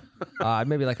mouth. Yeah.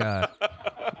 Maybe like a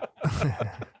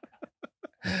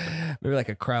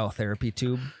cryotherapy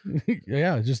tube.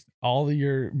 Yeah, just all of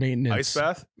your maintenance. Ice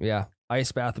bath? Yeah.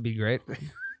 Ice bath would be great.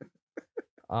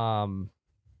 Let's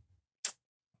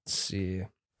see.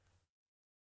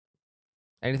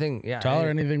 Anything? Yeah. Tyler,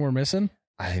 anything we're missing?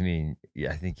 I mean,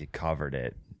 yeah, I think you covered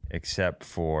it, except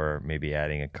for maybe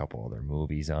adding a couple other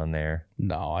movies on there.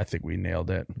 No, I think we nailed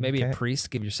it. Maybe a Okay.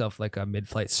 priest, give yourself like a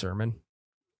mid-flight sermon.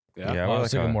 Yeah. Yeah, I I would was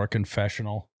like thinking a, more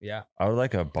confessional. Yeah. I would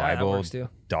like a That Bible works too.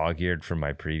 dog-eared from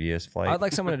my previous flight. I'd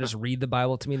like someone to just read the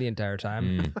Bible to me the entire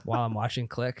time Mm. while I'm watching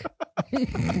Click.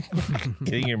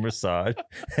 Getting your massage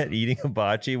and eating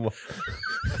hibachi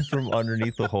from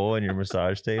underneath the hole in your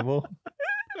massage table.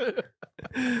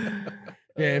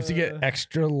 Yeah, you have to get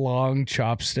extra long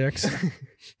chopsticks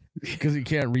because you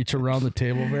can't reach around the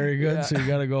table very good. Yeah. So you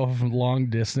got to go from long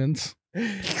distance.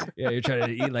 Yeah, you're trying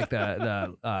to eat like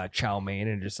the chow mein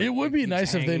and just. It like, would be keeps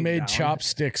nice if they hanging made down.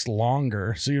 chopsticks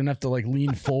longer so you don't have to like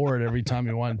lean forward every time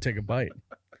you want to take a bite.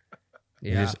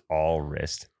 Yeah. Just all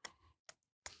wrist.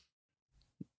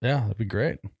 Yeah, that'd be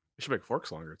great. You should make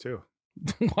forks longer too.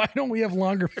 Why don't we have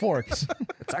longer forks?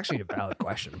 It's actually a valid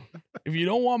question. If you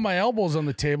don't want my elbows on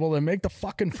the table, then make the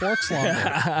fucking forks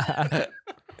longer.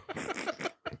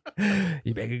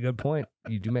 You make a good point.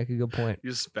 You do make a good point.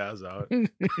 You just spaz out.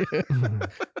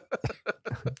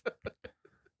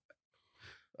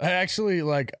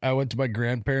 I went to my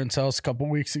grandparents' house a couple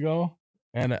weeks ago,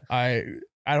 and I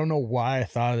don't know why I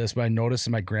thought of this, but I noticed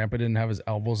that my grandpa didn't have his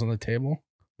elbows on the table.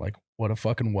 Like, what a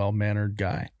fucking well-mannered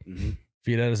guy. Mhm. If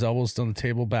he'd had his elbows on the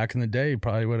table back in the day, he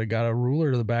probably would have got a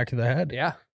ruler to the back of the head.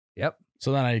 Yeah. Yep.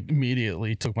 So then I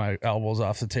immediately took my elbows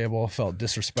off the table. Felt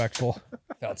disrespectful.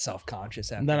 Felt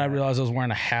self-conscious after And then I that. realized I was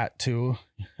wearing a hat too.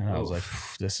 And I was like,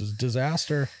 this is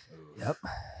disaster. Yep.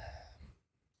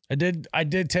 I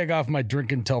did take off my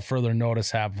drink until further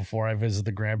notice hat before I visit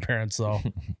the grandparents though. Put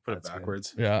it That's good.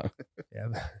 backwards. Yeah.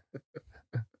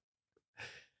 Yep.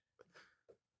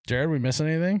 Jared, we miss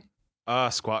anything?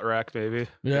 Squat rack, maybe.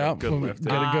 Yeah. Good lift.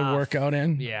 Get a good Ah, workout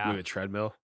in. Yeah. Maybe a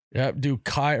treadmill. Yep. Do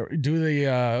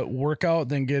the workout,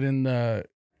 then get in the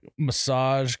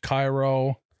massage,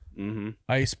 Cairo, Mm-hmm.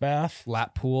 ice bath.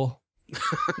 Lap pool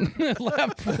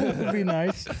Lap pool would be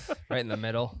nice. right in the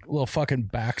middle. A little fucking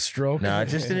backstroke. No,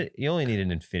 you only need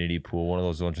an infinity pool, one of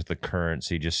those ones with the current,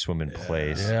 so you just swim in Yeah.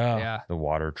 place. Yeah. Yeah. The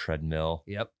water treadmill.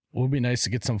 Yep. It would be nice to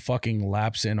get some fucking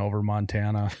laps in over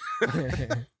Montana.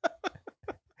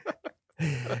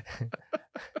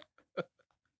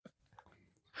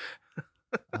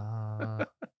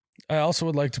 I also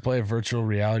would like to play a virtual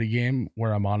reality game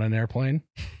where I'm on an airplane.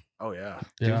 Oh yeah.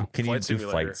 Yeah. Can you Flight do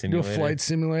simulator. flight Do a simulator? flight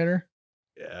simulator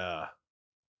Yeah.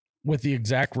 with the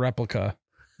exact replica.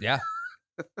 Yeah.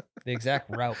 The exact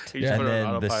route. You just Yeah. put And it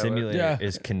on then the autopilot. simulator Yeah.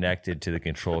 is connected to the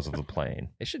controls of the plane.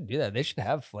 They should do that. They should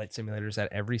have flight simulators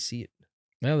at every seat.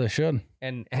 Yeah, they should.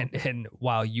 And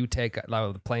while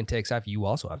the plane takes off, you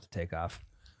also have to take off.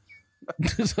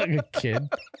 Just like a kid.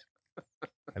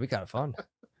 That'd be kind of fun.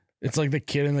 It's like the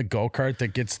kid in the go-kart that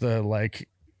gets the like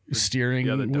steering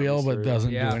Yeah, the dummy wheel but steering.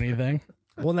 doesn't Yeah. do anything.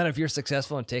 Well, then if you're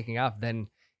successful in taking off, then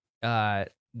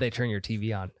they turn your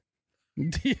TV on.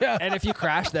 Yeah. And if you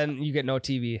crash, then you get no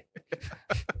TV.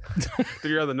 Then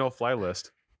you're on the no-fly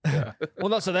list. Yeah. Well,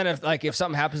 no. So then if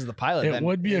something happens to the pilot, It then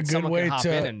would be a then good someone can way hop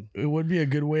in to and- it would be a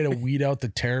good way to weed out the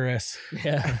terrorists.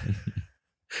 yeah.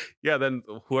 Yeah. Then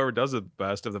whoever does it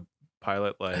best, if the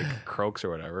pilot like croaks or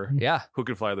whatever, Yeah. who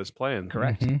can fly this plane?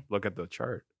 Correct. Mhm. Look at the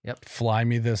chart. Fly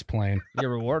me this plane. You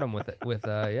reward them with it. With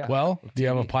yeah. Well, do you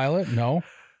have a TV. pilot? No.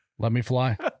 Let me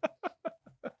fly.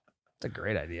 It's a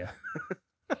great idea.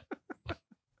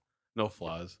 No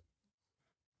flaws.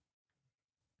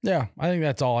 Yeah, I think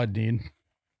that's all I'd need.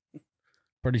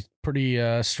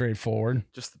 Pretty straightforward.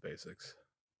 Just the basics.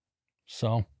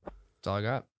 So, That's all I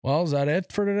got. well, is that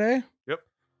it for today? Yep.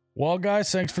 Well,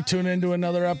 guys, thanks for tuning in to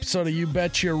another episode of You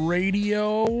Betcha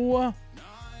Radio.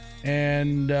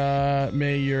 And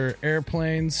may your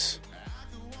airplanes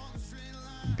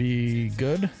be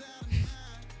good.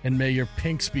 And may your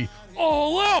pinks be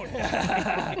all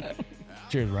out.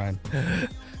 Cheers, Ryan.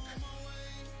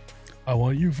 I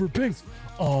want you for pinks.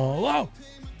 All out.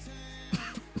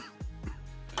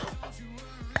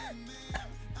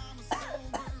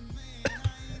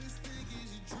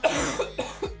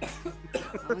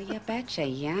 Oh, you betcha,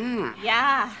 yeah.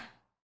 Yeah.